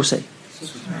do we all say?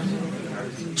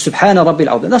 Subhana Rabbil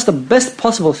Azim. That's the best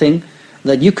possible thing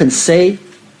that you can say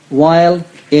while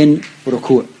in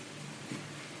ruku'.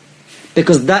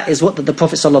 Because that is what the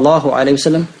Prophet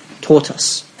ﷺ taught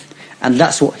us. And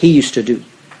that's what he used to do.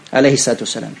 Alayhi salatu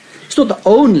wasalam. It's not the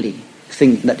only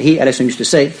thing that he used to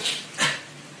say.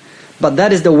 But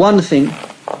that is the one thing,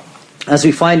 as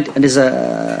we find, and is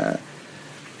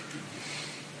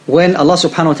when Allah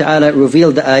subhanahu wa ta'ala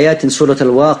revealed the ayat in Surah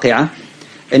Al-Waqi'ah,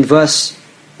 in verse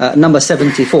number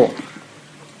 74.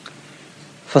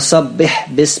 فَصَبِّحْ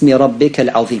بِاسْمِ رَبِّكَ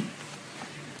الْعَظِيمِ.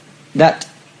 That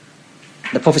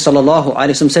the Prophet sallallahu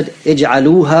alaihi wasallam said,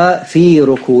 اجعلوها في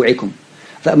ركوعكم.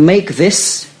 That make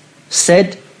this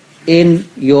said in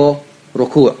your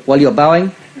ruku'. While you're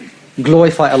bowing,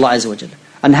 glorify Allah Azza wa Jalla.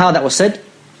 And how that was said?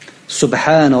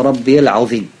 Subhana Rabbi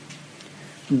al-Azim.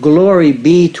 Glory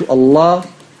be to Allah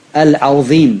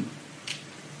al-Azim.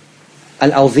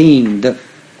 Al-Azim.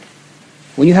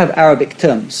 When you have Arabic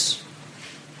terms,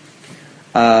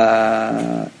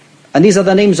 and these are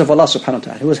the names of Allah subhanahu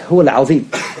wa ta'ala, Huwa al-Azim.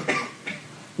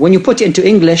 When you put it into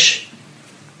English,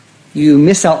 you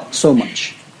miss out so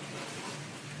much.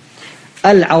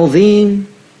 Al-Azim,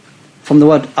 from the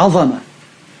word azama,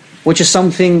 which is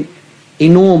something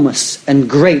enormous and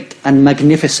great and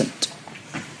magnificent.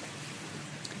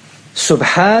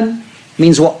 Subhan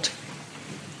means what?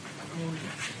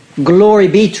 Glory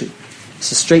be to.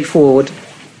 It's a straightforward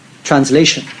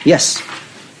translation, yes.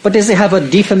 But does it have a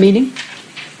deeper meaning?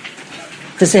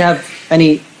 Does it have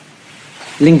any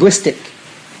linguistic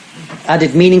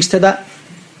added meanings to that?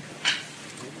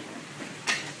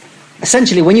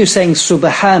 Essentially, when you're saying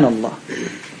Subhanallah,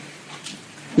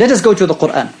 let us go to the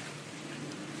Quran.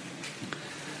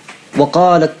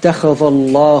 وَقَالَ اتَّخَذَ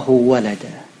اللَّهُ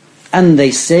وَلَدًا. And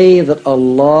they say that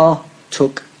Allah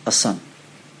took a son.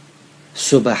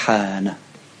 Subhana.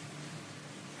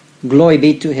 Glory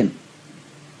be to Him.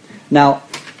 Now,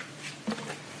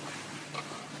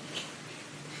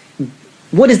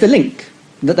 what is the link?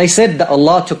 That they said that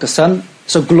Allah took a son,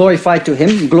 so glorify to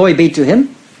Him, glory be to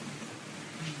Him?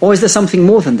 Or is there something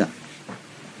more than that?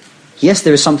 Yes,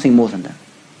 there is something more than that.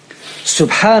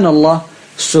 Subhanallah,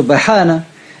 Subhana,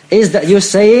 is that you're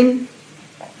saying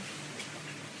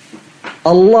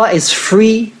Allah is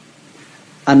free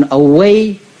and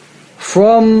away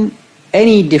from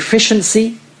any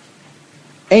deficiency,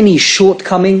 any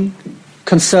shortcoming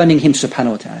concerning Him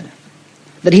subhanahu wa ta'ala.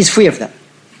 That He's free of that.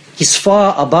 He's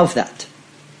far above that.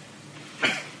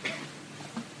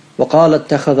 وَقَالَ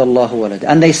اتَّخَذَ اللَّهُ وَلَدًا.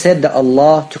 And they said that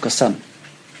Allah took a son.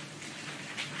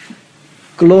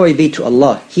 Glory be to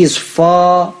Allah. He is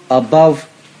far above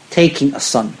taking a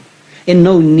son. In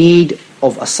no need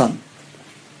of a son.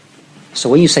 So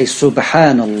when you say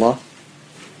Subhanallah,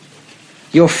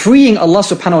 you're freeing Allah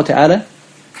subhanahu wa ta'ala,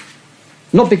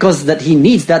 not because that He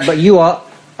needs that, but you are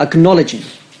acknowledging,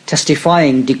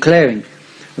 testifying, declaring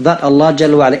that Allah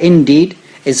Jalla wa Ala indeed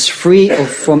is free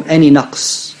from any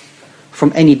naqs,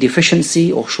 from any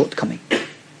deficiency or shortcoming.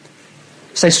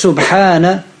 Say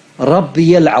Subhana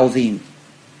Rabbi al-Azim.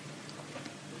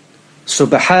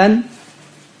 Subhan,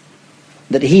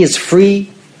 that He is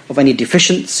free of any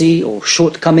deficiency or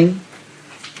shortcoming.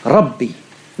 Rabbi,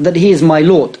 that He is my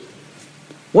Lord.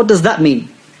 What does that mean,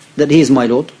 that He is my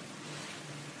Lord?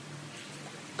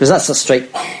 because that's a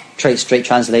straight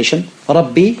translation.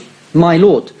 Rabbi, my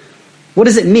Lord. What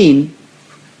does it mean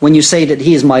when you say that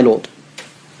He is my Lord?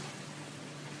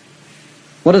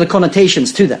 What are the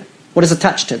connotations to that? What is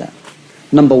attached to that?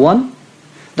 Number one,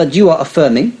 that you are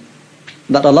affirming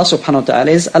that Allah subhanahu wa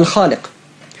ta'ala is Al-Khaliq.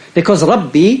 Because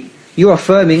Rabbi, you are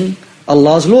affirming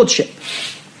Allah's Lordship.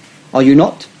 Are you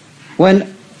not?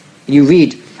 When you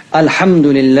read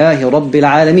Alhamdulillahi Rabbil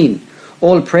Alameen,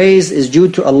 all praise is due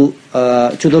to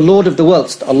the Lord of the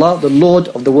worlds, to Allah, the Lord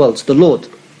of the worlds, the Lord.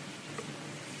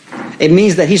 It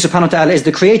means that He subhanahu wa ta'ala is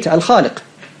the creator, Al-Khaliq.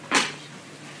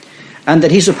 And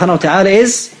that He subhanahu wa ta'ala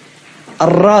is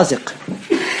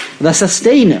Ar-Raziq, the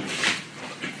sustainer.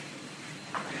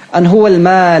 And Huwa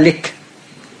Al-Malik,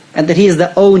 and that He is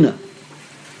the owner.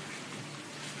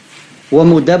 Wa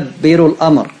Mudabbirul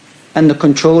Amr, and the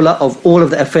controller of all of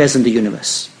the affairs in the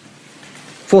universe.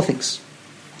 4 things.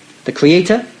 The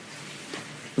creator,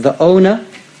 the owner,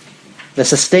 the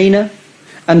sustainer,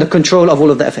 and the control of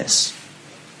all of the affairs.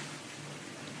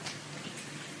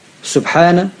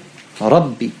 Subhana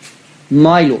Rabbi,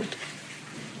 my Lord.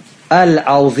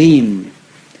 Al-Azim,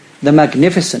 the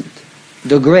magnificent,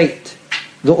 the great,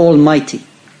 the almighty.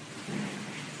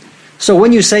 So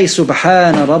when you say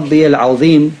Subhana Rabbi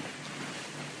al-Azim,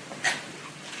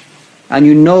 and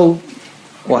you know,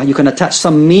 or you can attach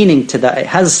some meaning to that, it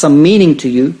has some meaning to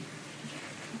you,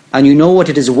 and you know what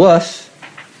it is worth,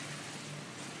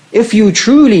 if you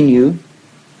truly knew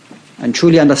and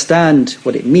truly understand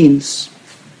what it means,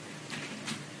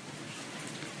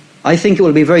 I think it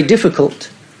will be very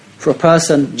difficult for a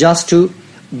person just to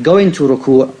go into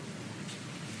ruku',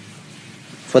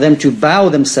 for them to bow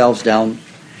themselves down,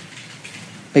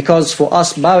 because for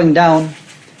us bowing down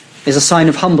is a sign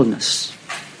of humbleness.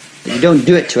 You don't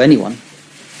do it to anyone,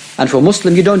 and for a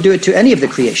Muslim you don't do it to any of the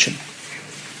creation.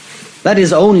 That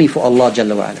is only for Allah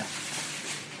Jalla wa Ala.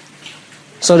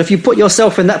 So if you put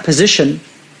yourself in that position,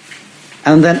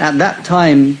 and then at that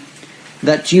time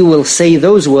that you will say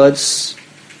those words,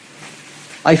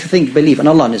 I think, believe, and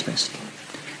Allah knows best.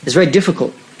 It's very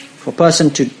difficult for a person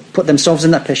to put themselves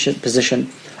in that position,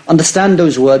 understand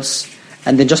those words,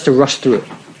 and then just to rush through it.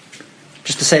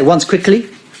 Just to say it once quickly,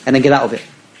 and then get out of it.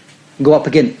 Go up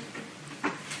again.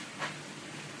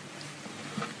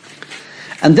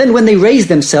 And then when they raise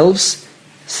themselves,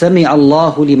 Sami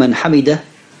Allahu liman hamidah,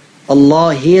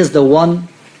 Allah hears the one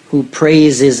who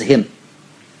praises Him.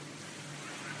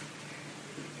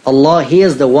 Allah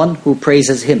hears the one who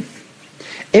praises Him.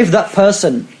 If that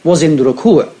person was in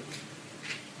ruku'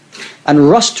 and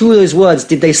rushed through those words,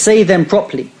 did they say them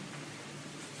properly?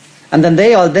 And then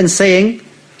they are then saying,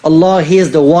 Allah hears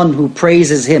the one who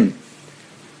praises Him.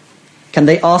 Can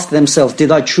they ask themselves, did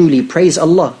I truly praise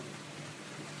Allah?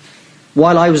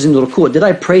 While I was in the ruku', did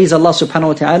I praise Allah subhanahu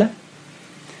wa ta'ala?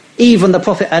 Even the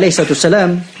Prophet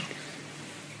ﷺ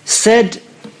said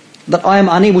that I am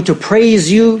unable to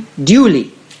praise you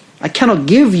duly. I cannot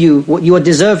give you what you are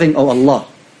deserving, O Allah.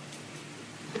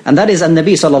 And that is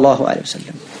An-Nabi sallallahu alayhi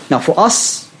wa sallam. Now for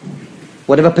us,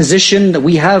 whatever position that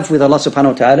we have with Allah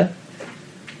subhanahu wa ta'ala,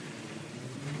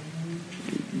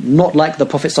 not like the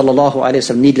Prophet sallallahu alayhi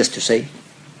wa sallam, needless to say.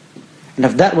 And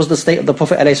if that was the state of the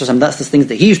Prophet alayhi wa sallam, that's the things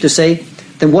that he used to say,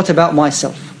 then what about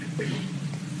myself?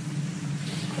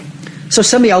 So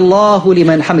Sami Allahu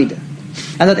liman hamida.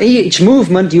 And at each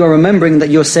movement you are remembering that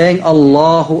you're saying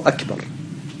Allahu Akbar.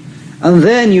 And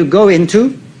then you go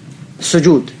into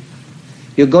sujood.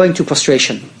 You're going to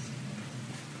prostration.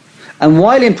 And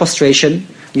while in prostration,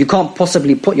 you can't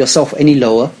possibly put yourself any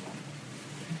lower.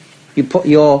 You put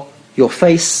your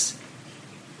face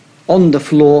on the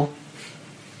floor.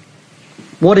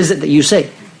 What is it that you say?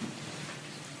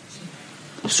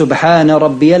 Subhana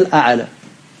Rabbiyal A'la.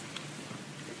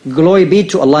 Glory be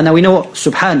to Allah. Now we know what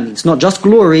Subhan means. Not just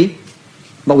glory,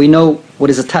 but we know what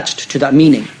is attached to that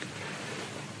meaning.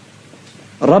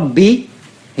 Rabbi,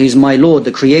 He is my Lord,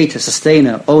 the creator,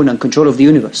 sustainer, owner, and controller of the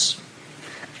universe.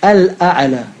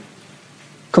 Al-A'la,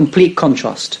 complete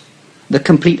contrast, the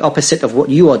complete opposite of what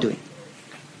you are doing.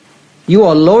 You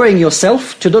are lowering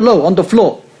yourself to the low, on the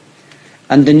floor.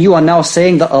 And then you are now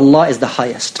saying that Allah is the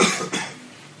highest.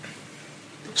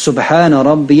 Subhana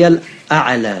Rabbiyal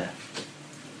A'la.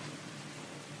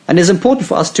 And it's important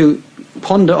for us to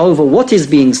ponder over what is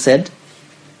being said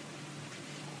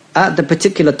at the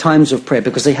particular times of prayer,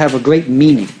 because they have a great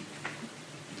meaning.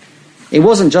 It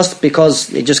wasn't just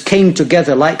because it just came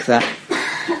together like that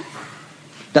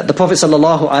the Prophet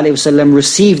ﷺ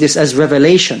received this as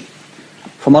revelation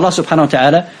from Allah subhanahu wa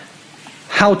ta'ala,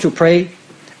 how to pray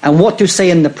and what to say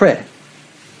in the prayer.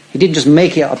 He didn't just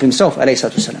make it up himself, alayhi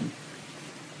salatu wasalam.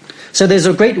 So there's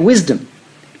a great wisdom.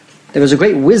 There is a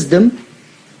great wisdom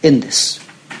in this.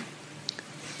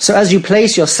 So as you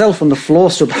place yourself on the floor,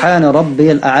 Subhana Rabbi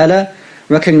al-A'la,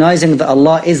 recognizing that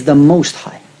Allah is the Most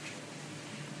High.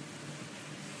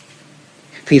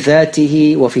 في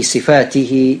ذاته وفي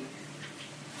صفاته,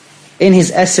 in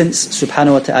His essence,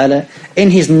 Subhanahu wa ta'ala,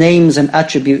 in His names and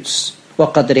attributes,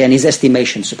 وقدره, and His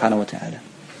estimation, Subhanahu wa ta'ala.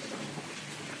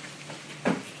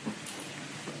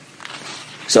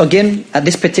 So again, at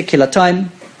this particular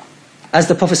time, as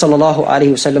the Prophet sallallahu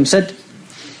alaihi wasallam said,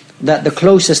 that the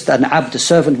closest an abd, the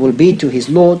servant, will be to his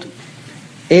Lord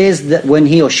is that when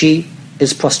he or she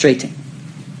is prostrating.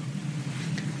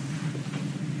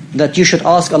 That you should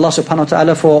ask Allah subhanahu wa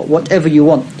ta'ala for whatever you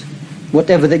want,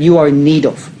 whatever that you are in need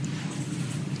of.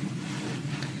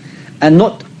 And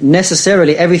not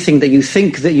necessarily everything that you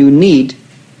think that you need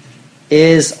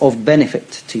is of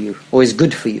benefit to you or is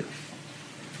good for you.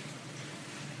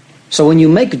 So when you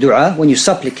make dua, when you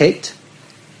supplicate,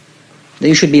 then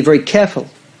you should be very careful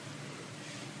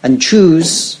and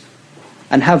choose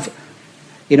and have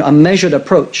a measured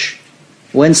approach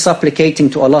when supplicating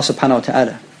to Allah subhanahu wa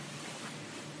ta'ala.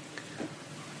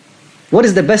 What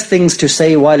is the best things to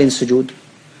say while in sujood?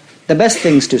 The best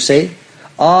things to say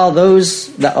are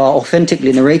those that are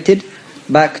authentically narrated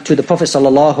back to the Prophet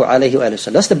sallallahu alaihi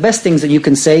wasallam. That's the best things that you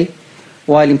can say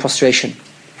while in prostration.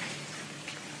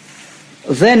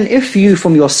 Then if you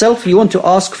from yourself you want to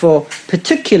ask for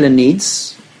particular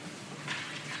needs,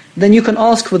 then you can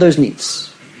ask for those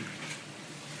needs.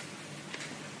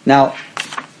 Now,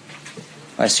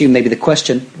 I assume maybe the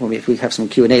question, or if we have some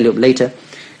Q&A a little bit later,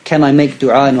 can I make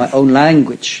dua in my own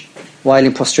language while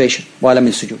in prostration, while I'm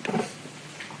in sujood?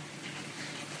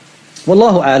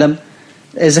 Wallahu alam,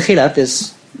 there's a khilaf,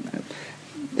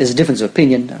 there's a difference of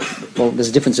opinion. Well, there's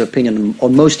a difference of opinion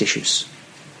on most issues.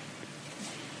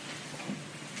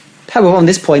 However, on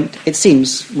this point, it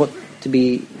seems to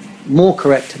be more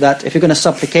correct that if you're going to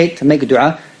supplicate and make a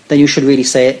dua, then you should really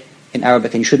say it in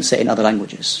Arabic and you shouldn't say it in other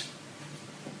languages.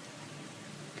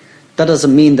 That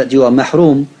doesn't mean that you are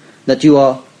mahroom, that you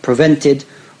are prevented,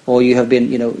 or you have been,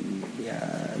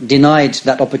 denied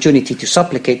that opportunity to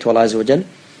supplicate to Allah Azza wa Jal,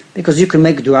 because you can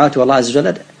make dua to Allah Azza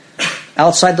wa Jal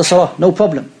outside the salah, no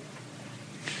problem.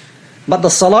 But the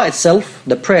salah itself,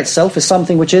 the prayer itself, is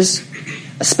something which is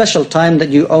a special time that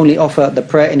you only offer the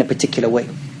prayer in a particular way.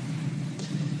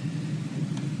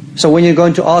 So when you're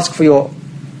going to ask for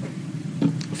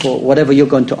whatever you're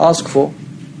going to ask for,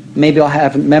 maybe I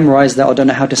haven't memorized that or don't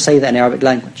know how to say that in Arabic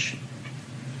language.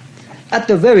 At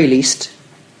the very least,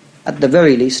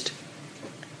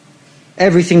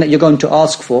 everything that you're going to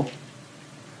ask for,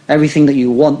 everything that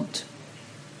you want,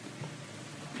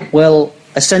 will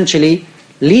essentially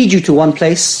lead you to one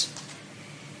place,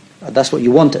 that's what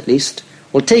you want at least,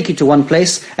 will take you to one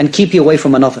place and keep you away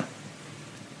from another.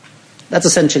 That's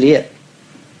essentially it.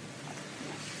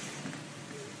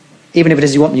 Even if it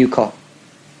is you want a new car,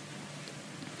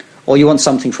 or you want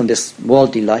something from this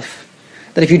worldly life,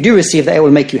 that if you do receive that, it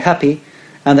will make you happy,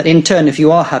 and that in turn, if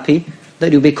you are happy,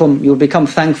 that you will become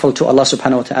thankful to Allah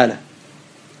subhanahu wa ta'ala.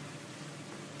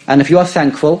 And if you are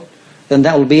thankful, then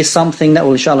that will be something that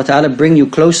will inshallah ta'ala bring you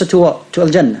closer to what? To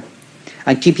Al-Jannah,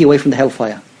 and keep you away from the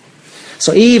hellfire.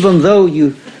 So even though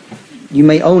you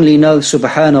may only know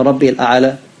Subhana Rabbi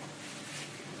al-A'la,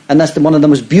 and that's one of the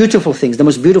most beautiful things, the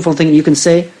most beautiful thing you can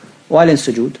say while in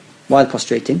sujood, while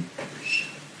prostrating,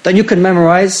 then you can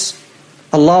memorize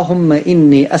Allahumma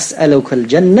inni as'aluka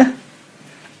al-jannah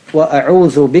wa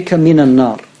a'udhu bika minan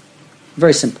nar.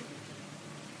 Very simple.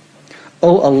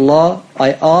 Oh Allah,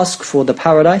 I ask for the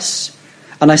paradise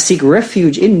and I seek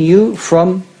refuge in you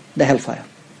from the hellfire.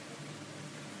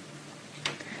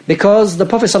 Because the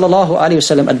Prophet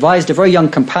ﷺ advised a very young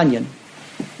companion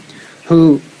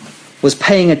who was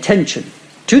paying attention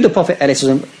to the Prophet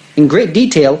ﷺ in great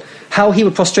detail how he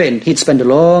would prostrate. He'd spend a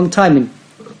long time in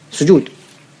sujood.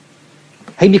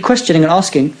 He'd be questioning and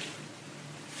asking,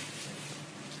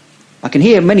 I can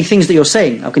hear many things that you're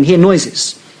saying, I can hear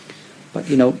noises, but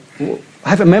I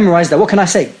haven't memorized that, what can I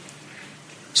say?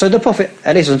 So the Prophet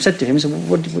ﷺ said to him, he said,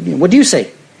 what do you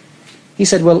say? He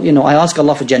said, well, I ask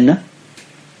Allah for Jannah,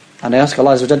 and I ask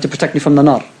Allah Azza wa Jalla to protect me from the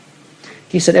nar.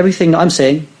 He said, everything that I'm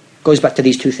saying goes back to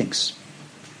these two things.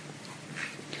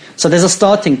 So there's a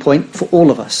starting point for all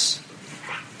of us.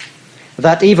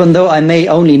 That even though I may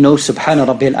only know Subhana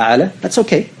Rabbil A'la, that's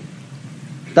okay.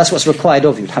 That's what's required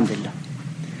of you, alhamdulillah.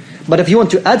 But if you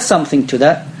want to add something to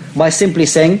that, by simply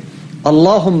saying,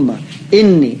 Allahumma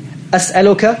inni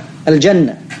as'aluka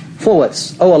al-jannah. 4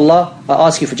 words. Oh Allah, I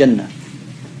ask you for Jannah.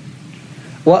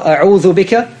 Wa a'udhu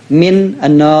bika min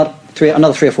an-nar.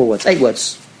 Another 3 or 4 words. 8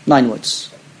 words. 9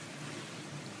 words.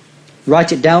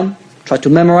 Write it down. Try to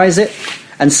memorize it.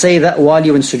 and say that while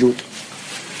you're in sujood.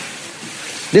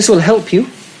 This will help you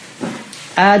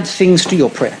add things to your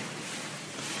prayer.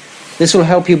 This will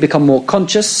help you become more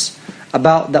conscious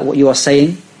about that what you are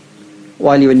saying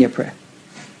while you're in your prayer.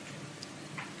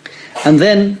 And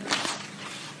then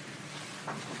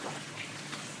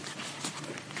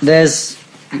there's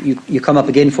you come up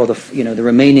again for the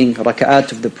remaining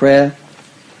raka'at of the prayer.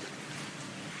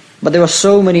 But there are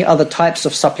so many other types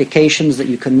of supplications that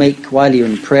you can make while you're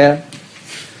in prayer.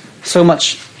 So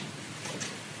much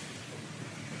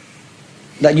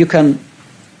that you can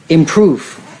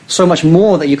improve. So much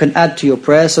more that you can add to your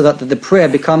prayer, so that the prayer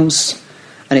becomes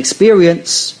an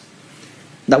experience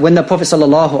that when the Prophet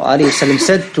ﷺ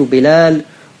said to Bilal,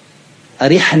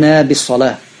 "Arihna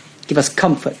bis-salah," give us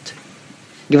comfort,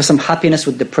 give us some happiness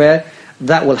with the prayer,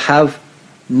 that will have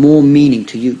more meaning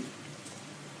to you.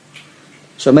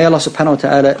 So may Allah subhanahu wa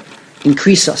ta'ala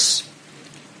increase us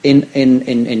in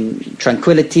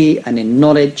tranquility and in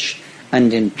knowledge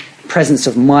and in presence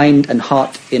of mind and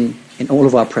heart in all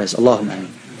of our prayers. Allahumma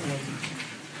ameen.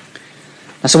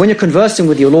 And so when you're conversing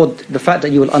with your Lord, the fact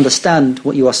that you will understand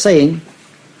what you are saying,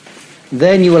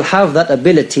 then you will have that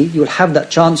ability, you will have that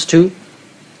chance to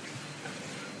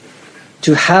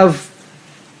have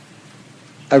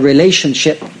a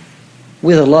relationship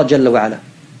with Allah Jalla wa'ala.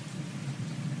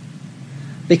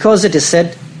 Because it is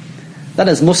said that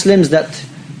as Muslims that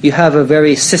you have a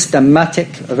very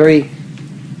systematic, a very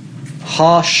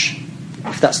harsh,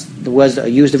 if that's the words that are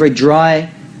used, a very dry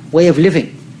way of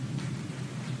living.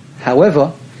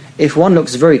 However, if one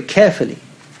looks very carefully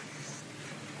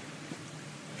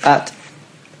at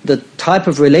the type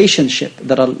of relationship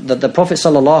that the Prophet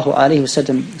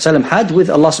ﷺ had with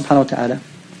Allah subhanahu wa ta'ala,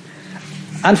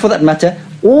 and for that matter,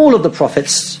 all of the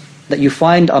prophets that you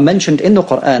find are mentioned in the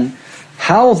Qur'an,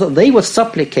 how that they would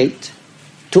supplicate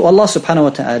to Allah subhanahu wa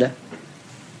ta'ala,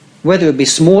 whether it be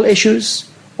small issues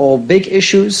or big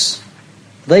issues,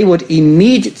 they would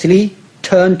immediately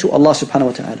turn to Allah subhanahu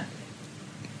wa ta'ala.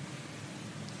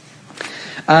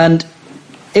 And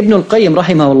Ibn al-Qayyim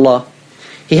rahimahullah,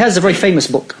 he has a very famous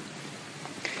book.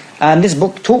 And this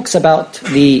book talks about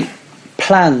the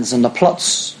plans and the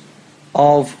plots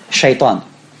of shaitan.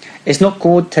 It's not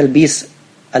called Talbis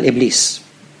al-Iblis.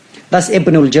 That's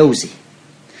Ibn al-Jawzi.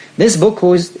 This book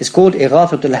is called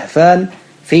Ighathat al-Lahfan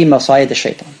fi Masayid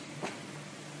al-Shaitan.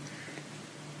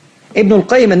 Ibn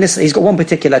al-Qayyim in this, he's got one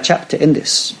particular chapter in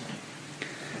this.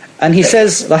 And he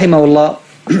says, rahimahullah,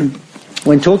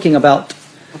 when talking about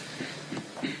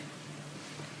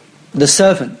the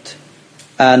servant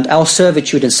and our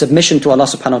servitude and submission to Allah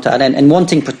subhanahu wa ta'ala and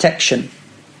wanting protection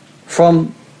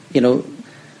from,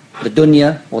 the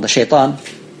dunya or the shaitan,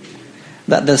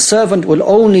 that the servant will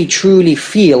only truly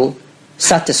feel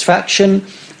satisfaction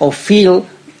or feel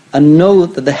and know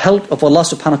that the help of Allah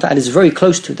subhanahu wa ta'ala is very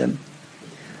close to them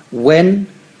when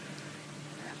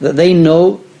that they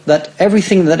know that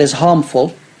everything that is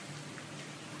harmful,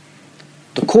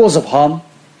 the cause of harm,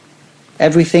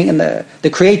 everything, and the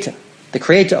creator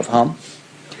of harm,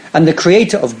 and the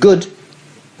creator of good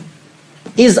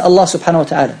is Allah subhanahu wa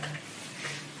ta'ala.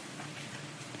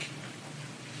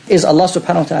 Is Allah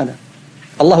subhanahu wa ta'ala.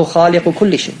 Allahu khaliqu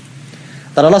kulli shay.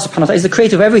 That Allah subhanahu wa ta'ala is the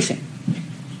creator of everything.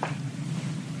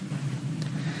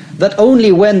 That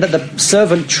only when that the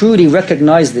servant truly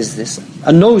recognizes this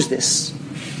and knows this,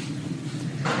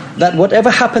 that whatever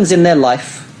happens in their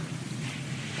life,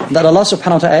 that Allah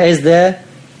subhanahu wa ta'ala is their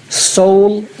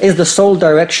soul, is the sole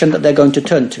direction that they're going to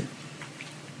turn to.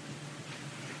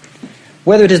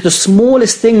 Whether it is the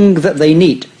smallest thing that they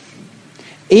need,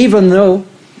 even though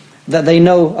that they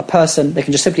know a person, they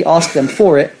can just simply ask them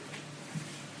for it,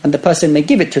 and the person may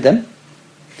give it to them,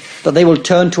 that they will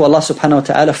turn to Allah subhanahu wa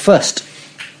ta'ala first,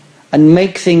 and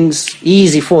make things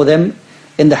easy for them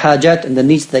in the hajat and the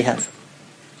needs they have.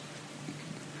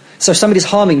 So if somebody's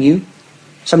harming you,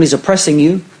 somebody's oppressing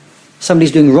you,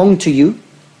 somebody's doing wrong to you,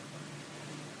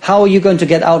 how are you going to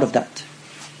get out of that?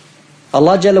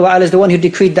 Allah Jalla wa'ala is the one who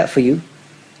decreed that for you.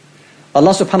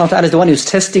 Allah subhanahu wa ta'ala is the one who's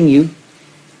testing you.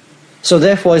 So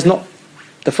therefore it's not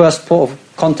the first port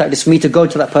of contact is for me to go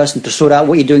to that person to sort out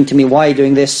what you're doing to me, why are you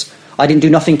doing this, I didn't do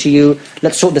nothing to you,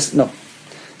 let's sort this. No.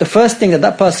 The first thing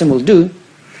that person will do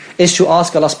is to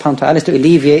ask Allah subhanahu wa ta'ala is to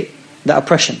alleviate that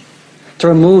oppression, to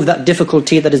remove that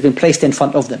difficulty that has been placed in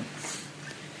front of them.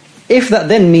 If that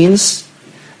then means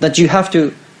that you have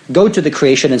to go to the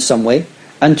creation in some way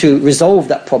and to resolve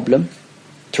that problem,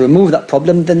 to remove that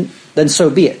problem, then so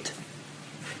be it.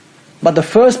 But the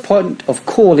first point of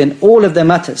call in all of their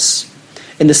matters,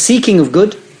 in the seeking of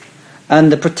good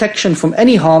and the protection from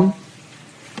any harm,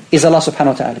 is Allah subhanahu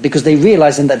wa ta'ala. Because they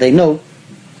realize and that they know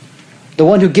the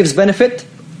one who gives benefit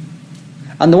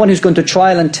And the one who's going to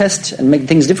trial and test and make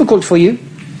things difficult for you,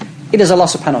 it is Allah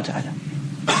subhanahu wa ta'ala.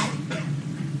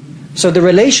 So the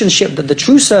relationship that the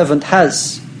true servant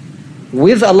has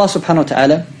with Allah subhanahu wa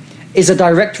ta'ala is a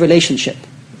direct relationship.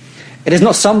 It is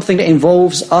not something that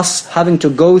involves us having to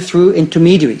go through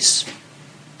intermediaries,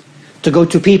 to go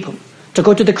to people, to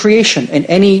go to the creation in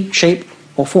any shape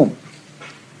or form.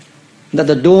 That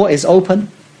the door is open,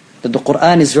 that the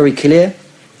Quran is very clear.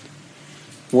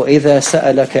 وَإِذَا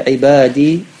سَأَلَكَ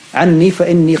عِبَادِي عَنِّي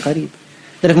فَإِنِّي قَرِيبٌ.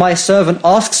 That if my servant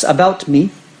asks you about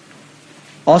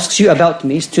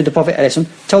me, to the Prophet ﷺ,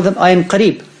 tell them I am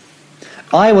qareeb.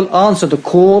 I will answer the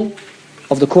call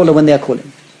of the caller when they are calling.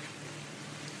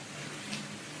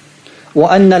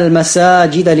 وَأَنَّ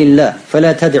الْمَسَاجِدَ لِلَّهِ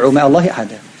فَلَا تَدْعُوا مَعَ اللَّهِ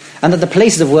أَحَدًا. And that the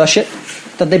places of worship,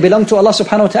 that they belong to Allah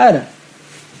subhanahu wa ta'ala.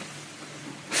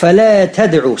 فَلَا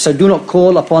تَدْعُوا. So do not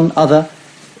call upon other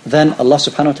than Allah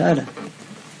subhanahu wa ta'ala.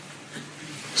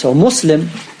 So a Muslim,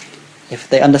 if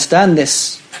they understand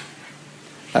this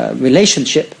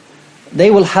relationship, they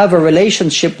will have a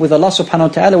relationship with Allah subhanahu wa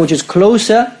ta'ala which is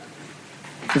closer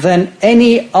than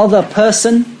any other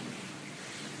person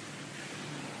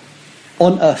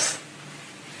on earth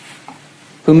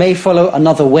who may follow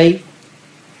another way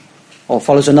or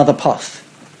follows another path.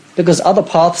 Because other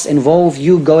paths involve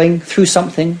you going through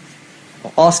something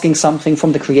or asking something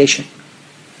from the creation.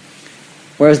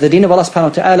 Whereas the deen of Allah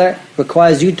subhanahu wa ta'ala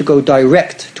requires you to go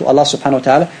direct to Allah subhanahu wa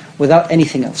ta'ala without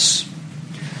anything else.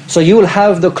 So you will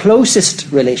have the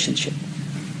closest relationship.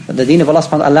 The deen of Allah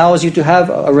subhanahu wa ta'ala allows you to have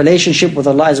a relationship with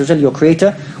Allah Azza wa Jalla, your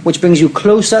creator, which brings you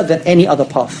closer than any other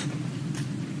path.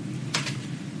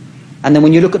 And then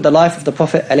when you look at the life of the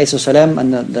Prophet ﷺ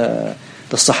and the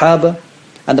Sahaba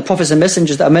and the prophets and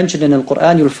messengers that are mentioned in the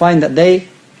Quran, you'll find that they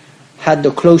had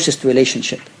the closest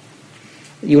relationship.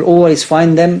 You'll always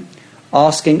find them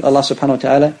asking Allah subhanahu wa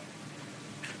ta'ala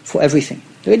for everything.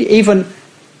 Even,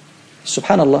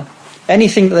 subhanallah,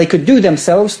 anything that they could do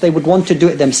themselves, they would want to do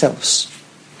it themselves.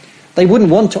 They wouldn't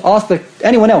want to ask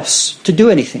anyone else to do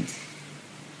anything.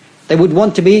 They would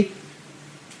want to be,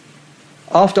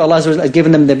 after Allah has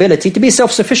given them the ability, to be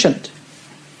self-sufficient.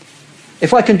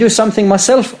 If I can do something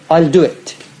myself, I'll do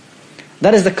it.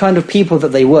 That is the kind of people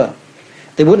that they were.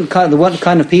 They weren't the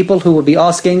kind of people who would be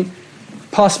asking,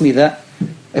 pass me that.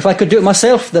 If I could do it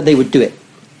myself, that they would do it.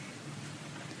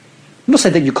 I'm not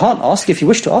saying that you can't ask. If you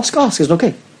wish to ask, it's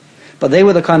okay. But they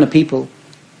were the kind of people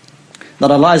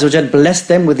that Allah Azza wa Jalla blessed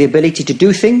them with the ability to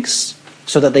do things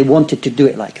so that they wanted to do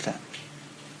it like that.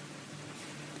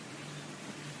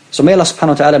 So may Allah subhanahu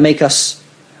wa ta'ala make us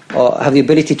have the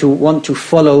ability to want to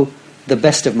follow the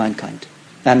best of mankind.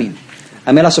 Ameen.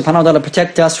 And may Allah subhanahu wa ta'ala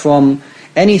protect us from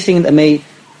anything that may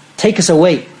take us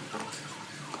away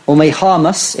or may harm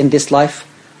us in this life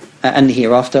and the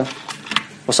hereafter.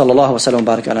 Wa sallallahu wa sallam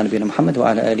wa barak ala nabiyyina Muhammad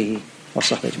wa ala alihi wa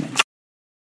sahbihi ajma'in.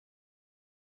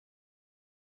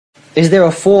 Is there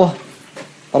a 4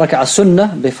 rak'ah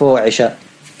sunnah before Isha?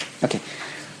 Okay.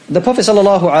 The Prophet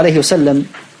sallallahu alayhi wa sallam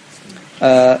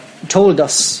told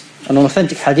us an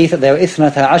authentic hadith that there were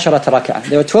 12 rak'ah.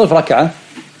 There were 12 rak'ah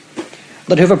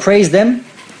that whoever prays them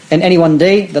in any one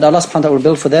day, that Allah subhanahu wa ta'ala will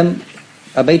build for them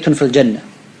a baytun fil jannah.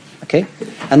 Okay?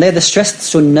 And they're the stressed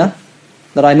sunnah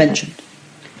that I mentioned.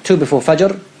 2 before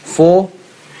Fajr, 4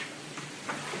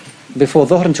 before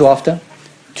Dhuhr and 2 after,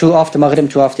 2 after Maghrib,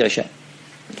 2 after Isha.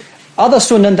 Other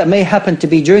sunnah that may happen to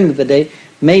be during the day,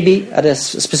 maybe at a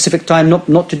specific time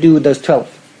not to do those 12.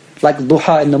 Like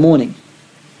duha in the morning.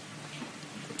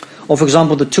 Or for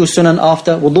example, the 2 sunnah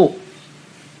after wudu.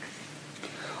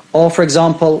 Or for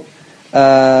example,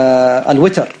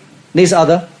 al-witr. These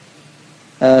other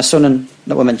sunnah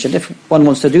that were mentioned. If one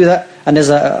wants to do that, and there's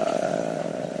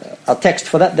a text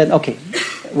for that, then okay.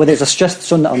 Whether it's a stressed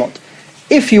sunnah or not.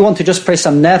 If you want to just pray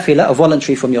some nafilah, a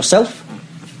voluntary from yourself,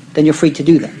 then you're free to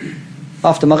do that.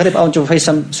 After Maghrib, I want to pray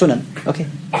some sunan. Okay,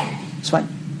 it's fine.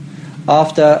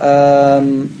 After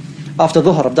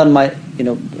Dhuhr, I've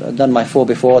done my 4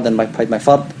 before, then I prayed my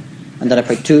fard, and then I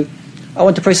prayed 2. I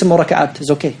want to pray some more raka'at. It's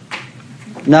okay.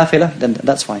 Nafilah, then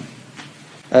that's fine.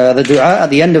 The dua at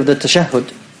the end of the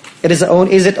tashahhud, is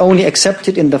it only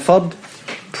accepted in the fard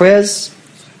prayers,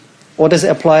 or does it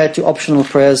apply to optional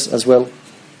prayers as well?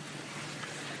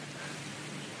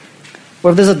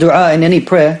 Well, if there's a dua in any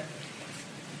prayer,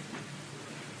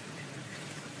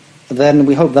 then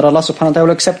we hope that Allah subhanahu wa ta'ala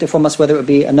will accept it from us, whether it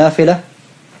be a nafilah,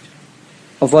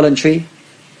 a voluntary,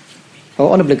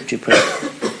 or an obligatory prayer.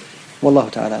 Wallahu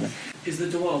ta'ala alam. Is the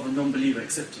dua of a non-believer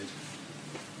accepted?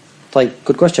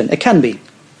 Good question. It can be.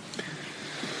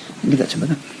 Give that to me.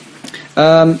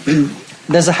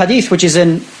 There's a hadith which is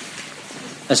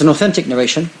as an authentic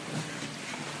narration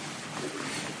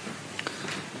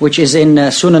which is in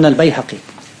Sunan al-Bayhaqi,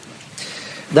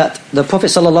 that the Prophet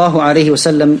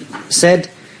ﷺ said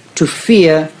to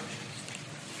fear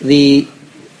the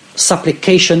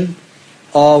supplication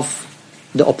of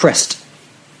the oppressed,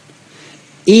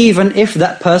 even if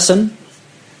that person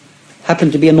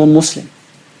happened to be a non-Muslim.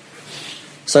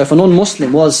 So if a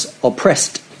non-Muslim was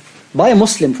oppressed by a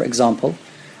Muslim, for example,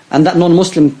 and that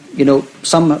non-Muslim,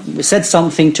 said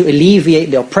something to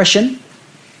alleviate the oppression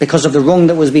because of the wrong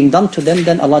that was being done to them,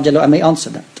 then Allah Jalla may answer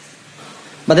that.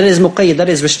 But that is muqayyad, that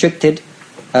is restricted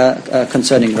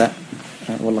concerning that.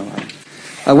 Wallahu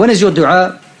a'lam. When is your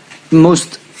dua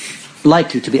most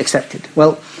likely to be accepted?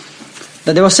 Well,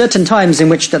 there are certain times in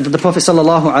which the Prophet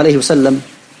ﷺ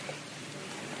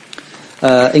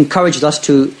encouraged us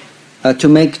to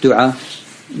make dua,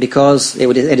 because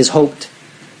it is hoped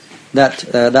that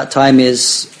that time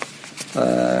is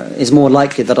more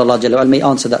likely that Allah Jalla may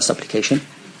answer that supplication.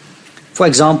 For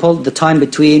example, the time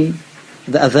between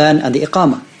the adhan and the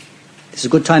iqamah. It's a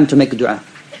good time to make dua.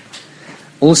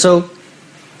 Also,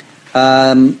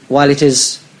 while it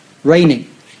is raining.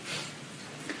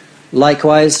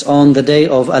 Likewise, on the day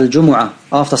of Al-Jumu'ah,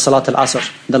 after Salat al-Asr,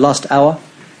 the last hour,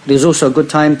 it is also a good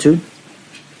time to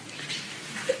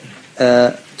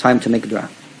make dua.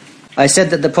 I said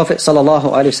that the Prophet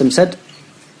ﷺ said,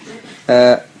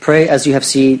 pray as you have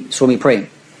saw me praying.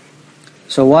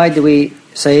 So why do we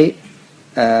say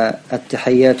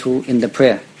at-tahiyyatu in the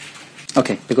prayer?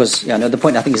 Okay, because the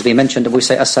point I think is being mentioned, that we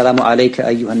say Assalamu alayka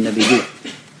ayyuhan nabiyyu.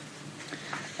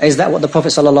 Is that what the Prophet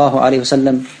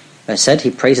ﷺ said?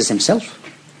 He praises himself?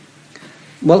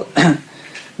 Well,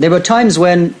 there were times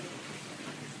when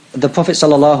the Prophet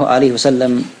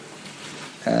ﷺ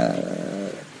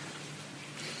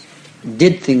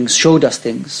did things, showed us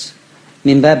things,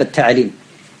 min bab at-ta'lim,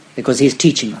 because he is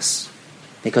teaching us,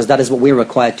 because that is what we're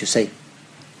required to say.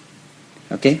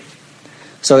 Okay?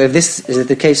 So if this is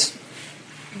the case,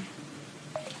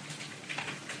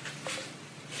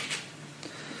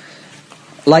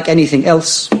 like anything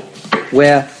else,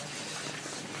 where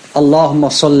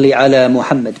Allahumma salli ala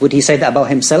Muhammad, would he say that about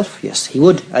himself? Yes, he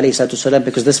would, alayhi salatu wasalam,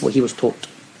 because this is what he was taught.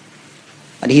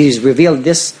 And he has revealed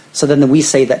this, so then we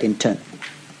say that in turn.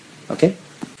 Okay?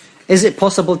 Is it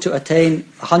possible to attain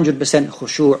 100%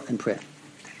 khushu' in prayer?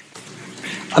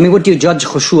 I mean, what do you judge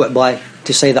khushu' by,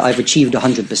 to say that I've achieved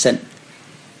 100%?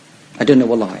 I don't know,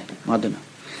 wallahi. I don't know.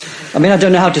 I mean, I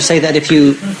don't know how to say that.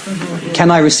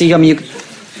 Can I receive? I mean,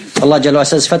 Allah Jalla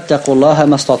says, فَاتَّقُوا اللَّهَ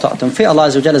مَا اسْتَطَعْتُمْ. Fear Allah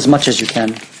Azza wa Jalla as much as you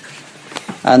can.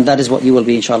 And that is what you will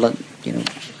be, inshallah,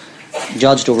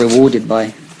 judged or rewarded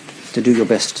by, to do your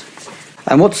best.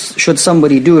 And what should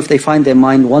somebody do if they find their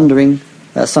mind wandering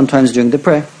sometimes during the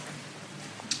prayer?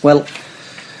 Well,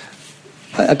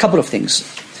 a couple of things.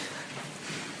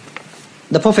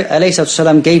 The Prophet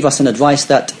ﷺ gave us an advice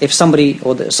that if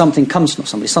something comes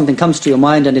to your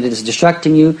mind and it is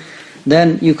distracting you,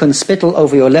 then you can spittle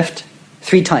over your left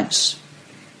 3 times.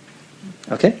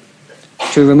 Okay?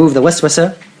 To remove the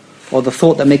waswasa, or the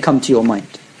thought that may come to your mind.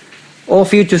 Or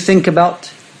for you to think about,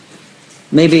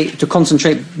 maybe to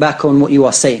concentrate back on what you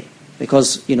are saying.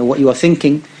 Because, what you are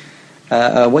thinking,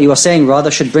 what you are saying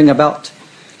rather, should bring about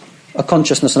a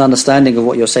consciousness and understanding of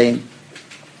what you're saying.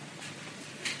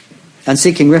 And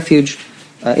seeking refuge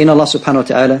in Allah subhanahu wa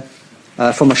ta'ala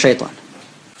from a shaitan.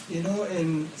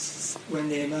 When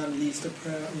the Imam leads the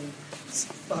prayer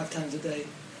 5 times a day,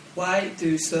 why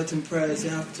do certain prayers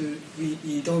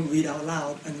you don't read out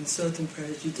loud, and in certain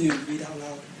prayers you do read out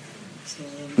loud? So,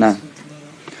 no.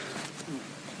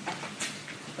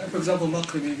 Like for example,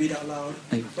 Maghrib we read out loud,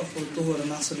 but for Dhuhr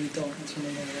and Asr we don't. I just want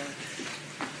to know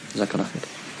why. Jazakallah khair.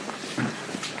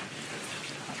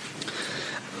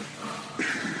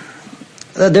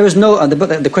 There is no,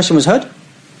 the question was heard?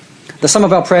 That some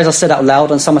of our prayers are said out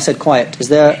loud and some are said quiet. Is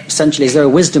there a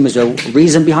wisdom, is there a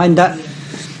reason behind that?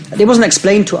 It wasn't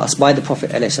explained to us by the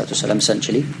Prophet ﷺ,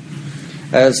 essentially,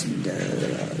 as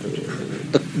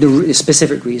the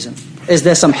specific reason. Is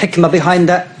there some hikmah behind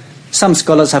that? Some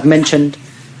scholars have mentioned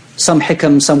some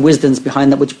hikam, some wisdoms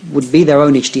behind that, which would be their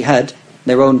own ijtihad,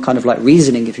 their own kind of like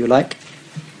reasoning, if you like.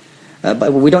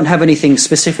 But we don't have anything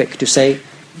specific to say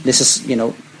this is,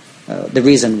 the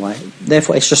reason why.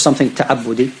 Therefore, it's just something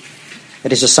ta'abbudi.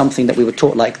 It is just something that we were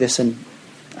taught like this, and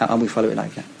we follow it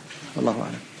like that. Allahu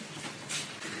a'lam.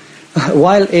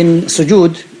 While in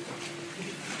sujood,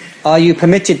 are you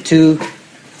permitted to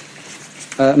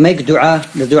make dua,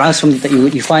 the du'as that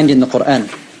you find in the Quran?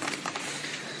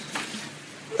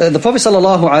 The Prophet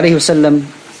ﷺ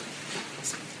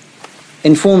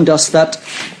informed us that,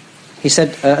 he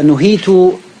said, نُهِيتُ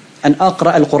أَنْ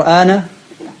أَقْرَأَ الْقُرْآنَ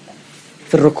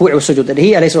في الركوع والسجود. That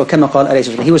he عليه الصلاة كما قال عليه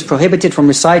الصلاة he was prohibited from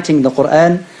reciting the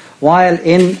Quran while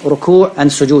in ruku'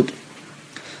 and sujud.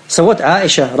 So what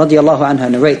Aisha radiallahu anha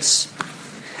narrates,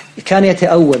 كان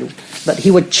يتأول, that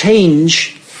he would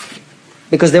change,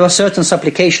 because there were certain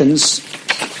supplications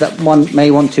that one may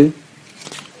want to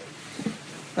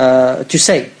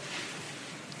say.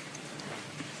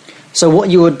 So what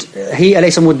he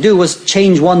alayhi salam would do was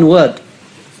change one word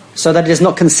so that it is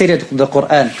not considered the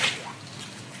Quran.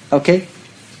 Okay?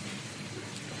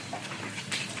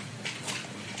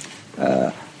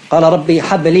 قال ربي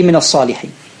حب لي من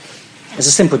الصالحين. It's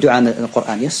a simple dua in the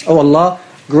Quran, yes? Oh Allah,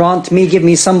 grant me, give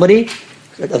me somebody,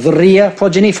 a dhurriya,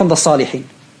 progeny from the salihin,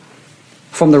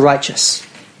 from the righteous.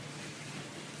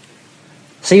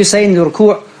 So you say in the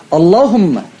ruku',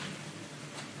 Allahumma,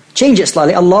 change it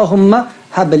slightly, Allahumma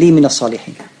hab li min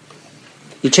as-salihin.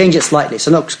 You change it slightly,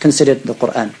 so not considered the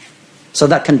Quran. So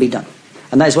that can be done.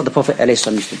 And that is what the Prophet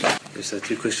ﷺ used to do. Yes,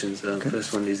 two questions.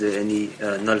 First one, is there any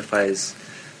nullifiers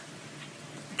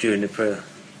during the prayer?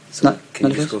 So can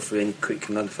you just go through any quick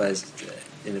nullifiers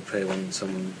in the prayer when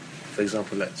someone, for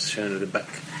example, like showing at the back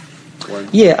one?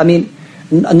 Yeah, I mean,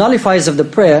 nullifiers of the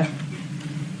prayer,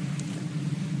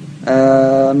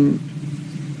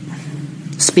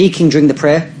 speaking during the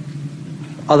prayer,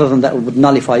 other than that would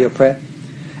nullify your prayer.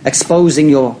 Exposing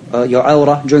your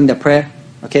awrah during the prayer,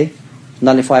 okay,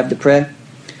 nullify of the prayer.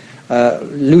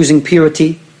 Losing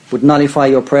purity would nullify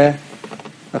your prayer,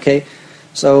 okay.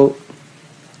 So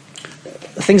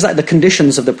things like the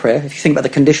conditions of the prayer, if you think about the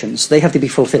conditions, they have to be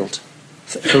fulfilled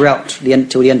throughout the end,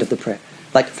 till the end of the prayer.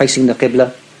 Like facing the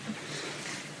qibla,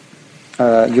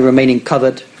 you remaining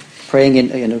covered, praying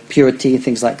in purity,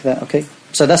 things like that. Okay,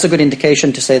 so that's a good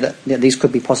indication to say that these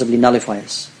could be possibly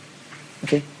nullifiers.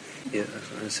 Okay. Yeah.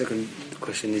 And the second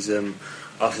question is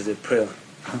after the prayer,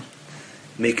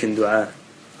 making dua,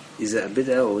 is it a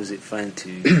bid'ah or is it fine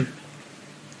to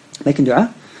making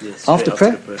dua? Yes, after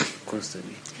prayer? The prayer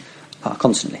constantly.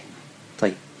 Constantly.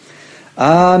 طيب.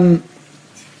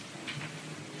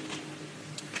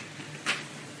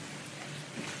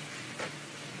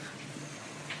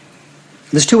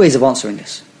 There's two ways of answering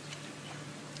this.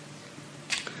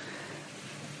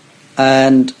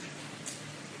 And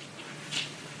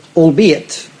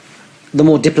albeit the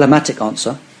more diplomatic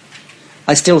answer,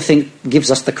 I still think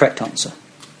gives us the correct answer.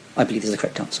 I believe is the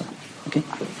correct answer. Okay?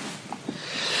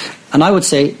 And I would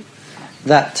say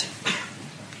that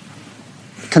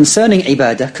concerning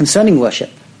ibadah, concerning worship,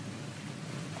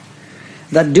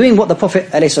 that doing what the Prophet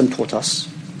ﷺ taught us,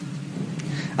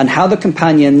 and how the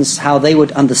companions, how they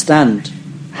would understand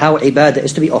how ibadah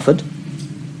is to be offered.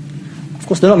 Of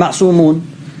course, they're not ma'sumun,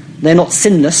 they're not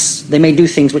sinless, they may do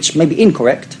things which may be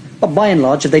incorrect, but by and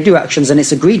large, if they do actions and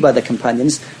it's agreed by the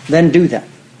companions, then do that.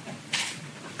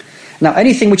 Now,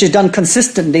 anything which is done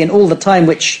consistently and all the time,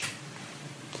 which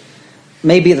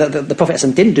maybe the Prophet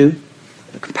ﷺ didn't do,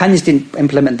 the companions didn't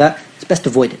implement that, it's best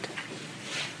avoided.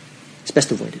 It's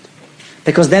best avoided.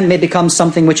 Because then it becomes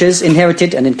something which is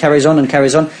inherited and it carries on, and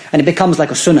it becomes like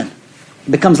a sunnah.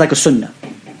 It becomes like a sunnah.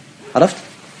 Arafat?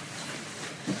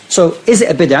 So, is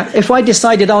it a bid'ah? If I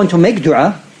decided I want to make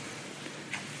dua,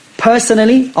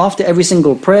 personally, after every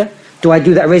single prayer, do I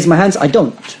do that, raise my hands? I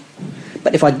don't.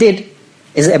 But if I did,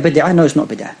 is it a bid'ah? No, it's not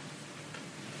bid'ah.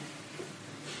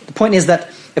 The point is that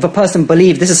if a person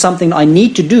believes this is something I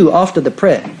need to do after the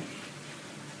prayer,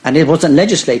 and it wasn't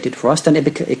legislated for us, then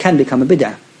it can become a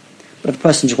bid'ah. But if a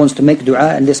person just wants to make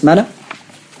dua in this manner,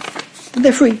 then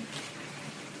they're free.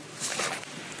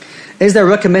 Is there a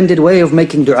recommended way of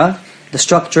making dua? The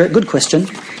structure? Good question.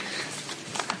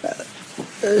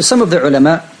 Some of the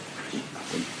ulama,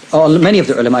 or many of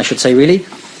the ulama I should say really,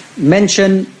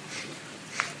 mention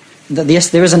that yes,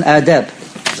 there is an adab,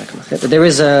 there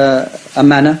is a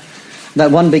manner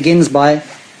that one begins by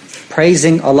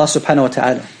praising Allah subhanahu wa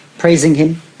ta'ala, praising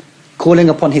Him, calling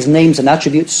upon His names and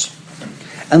attributes,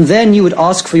 and then you would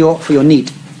ask for your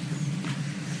need.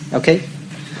 Okay?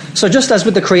 So just as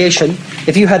with the creation,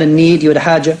 if you had a need, you had a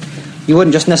haja, you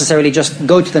wouldn't just necessarily just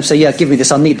go to them and say, yeah, give me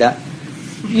this, I'll need that.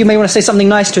 You may want to say something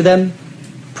nice to them,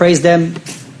 praise them.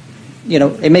 You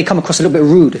know, it may come across a little bit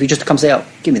rude if you just come say, oh,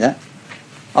 give me that.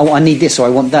 I need this or I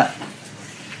want that.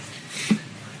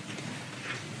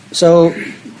 So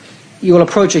you will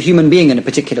approach a human being in a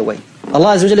particular way.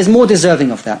 Allah Azza wa Jalla is more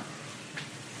deserving of that.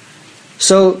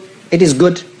 So it is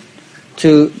good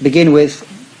to begin with,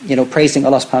 praising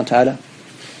Allah subhanahu wa ta'ala.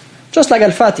 Just like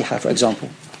Al-Fatiha, for example.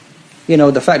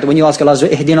 The fact that when you ask Allah,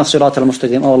 Ihdina as-sirata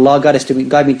al-mustaqim, oh Allah,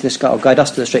 guide me to this guide, or guide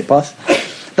us to the straight path.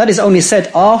 That is only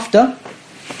said after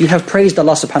you have praised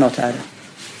Allah subhanahu wa ta'ala.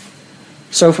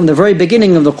 So from the very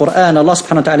beginning of the Quran, Allah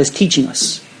subhanahu wa ta'ala is teaching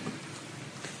us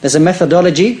There's a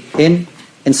methodology in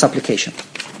supplication.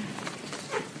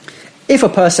 If a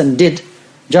person did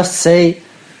just say,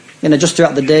 just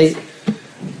throughout the day,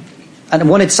 and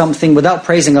wanted something without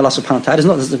praising Allah subhanahu wa ta'ala, it's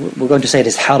not that we're going to say it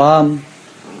is haram,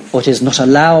 or it is not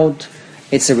allowed,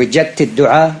 it's a rejected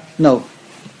dua. No.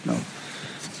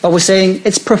 But we're saying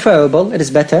it's preferable, it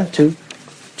is better to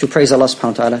praise Allah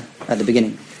subhanahu wa ta'ala at the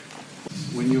beginning.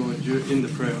 When you're in the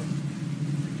prayer,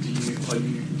 do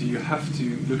you have to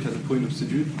look at the point of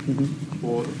sujood? Mm-hmm.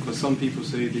 Or because some people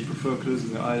say they prefer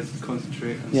closing their eyes to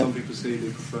concentrate, and some people say they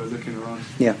prefer looking around.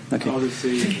 Yeah, okay. And others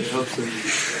say it helps them.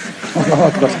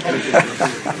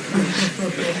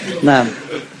 Now,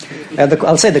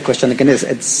 I'll say the question again.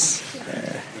 It's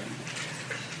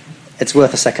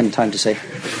worth a second time to say.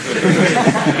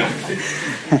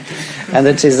 And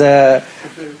it is. I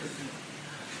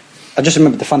just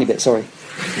remembered the funny bit. Sorry.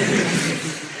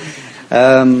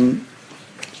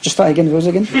 Just start again. What was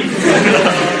it again?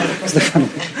 What's the funny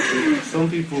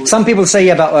bit? Some people say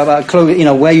about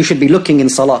where you should be looking in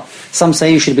salah. Some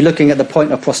say you should be looking at the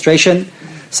point of prostration.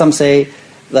 Some say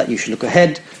that you should look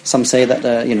ahead. Some say that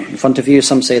in front of you.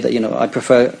 Some say that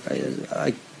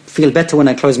I feel better when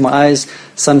I close my eyes.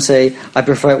 Some say I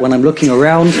prefer it when I'm looking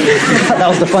around. That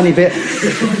was the funny bit.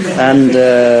 And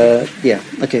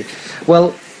okay.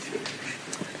 Well,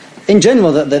 in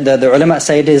general, the ulama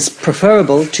say it is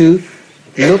preferable to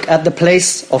look at the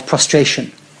place of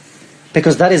prostration,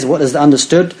 because that is what is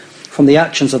understood from the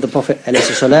actions of the Prophet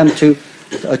ﷺ to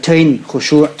attain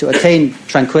khushu', to attain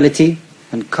tranquility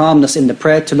and calmness in the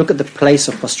prayer, to look at the place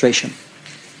of prostration.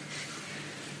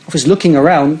 If it's looking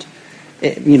around,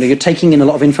 you're taking in a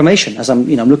lot of information. As I'm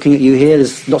looking at you here,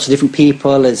 there's lots of different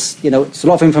people. It's a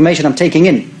lot of information I'm taking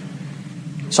in.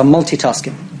 So I'm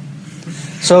multitasking.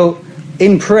 So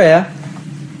in prayer,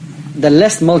 the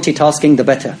less multitasking, the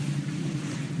better.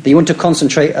 But you want to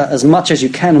concentrate as much as you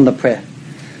can on the prayer.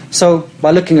 So by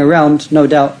looking around, no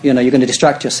doubt, you're going to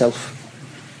distract yourself.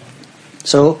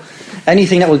 So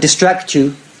anything that will distract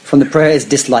you from the prayer is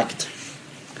disliked.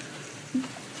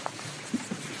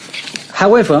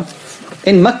 However,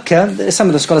 in Mecca, some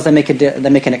of the scholars they make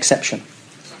an exception.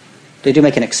 They do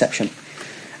make an exception,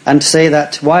 and say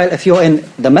that while if you're in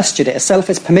the masjid itself,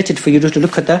 it's permitted for you to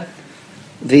look at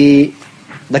the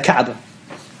Kaaba.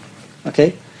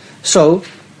 Okay, so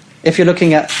if you're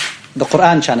looking at the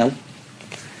Quran channel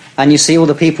and you see all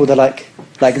the people that like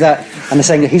that, and they're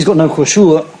saying that he's got no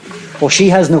khushu' or she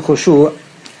has no khushu',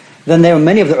 then there are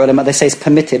many of the ulama, they say it's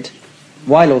permitted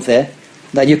while you're there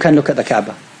that you can look at the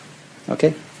Kaaba.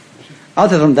 Okay.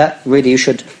 Other than that, really you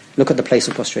should look at the place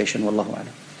of prostration. Wallahu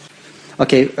a'lam.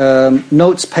 Okay,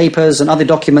 notes, papers and other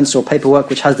documents or paperwork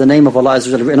which has the name of Allah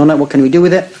Azza wa Jalla written on it, what can we do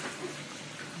with it?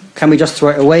 Can we just throw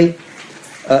it away?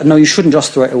 No, you shouldn't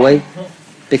just throw it away,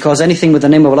 because anything with the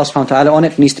name of Allah subhanahu wa ta'ala on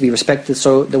it needs to be respected.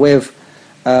 So the way of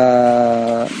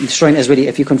destroying it is really,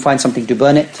 if you can find something to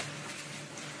burn it,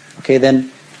 okay,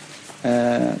 then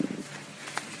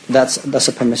that's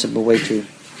a permissible way to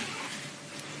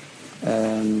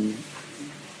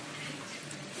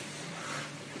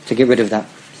get rid of that.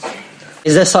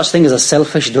 Is there such thing as a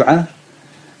selfish dua?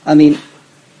 I mean,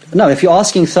 no, if you're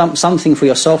asking something for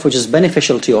yourself which is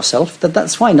beneficial to yourself,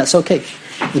 that's fine, that's okay.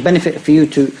 It's a benefit for you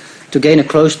to gain a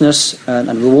closeness and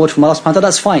reward from Allah subhanahu wa ta'ala,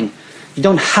 that's fine. You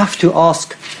don't have to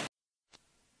ask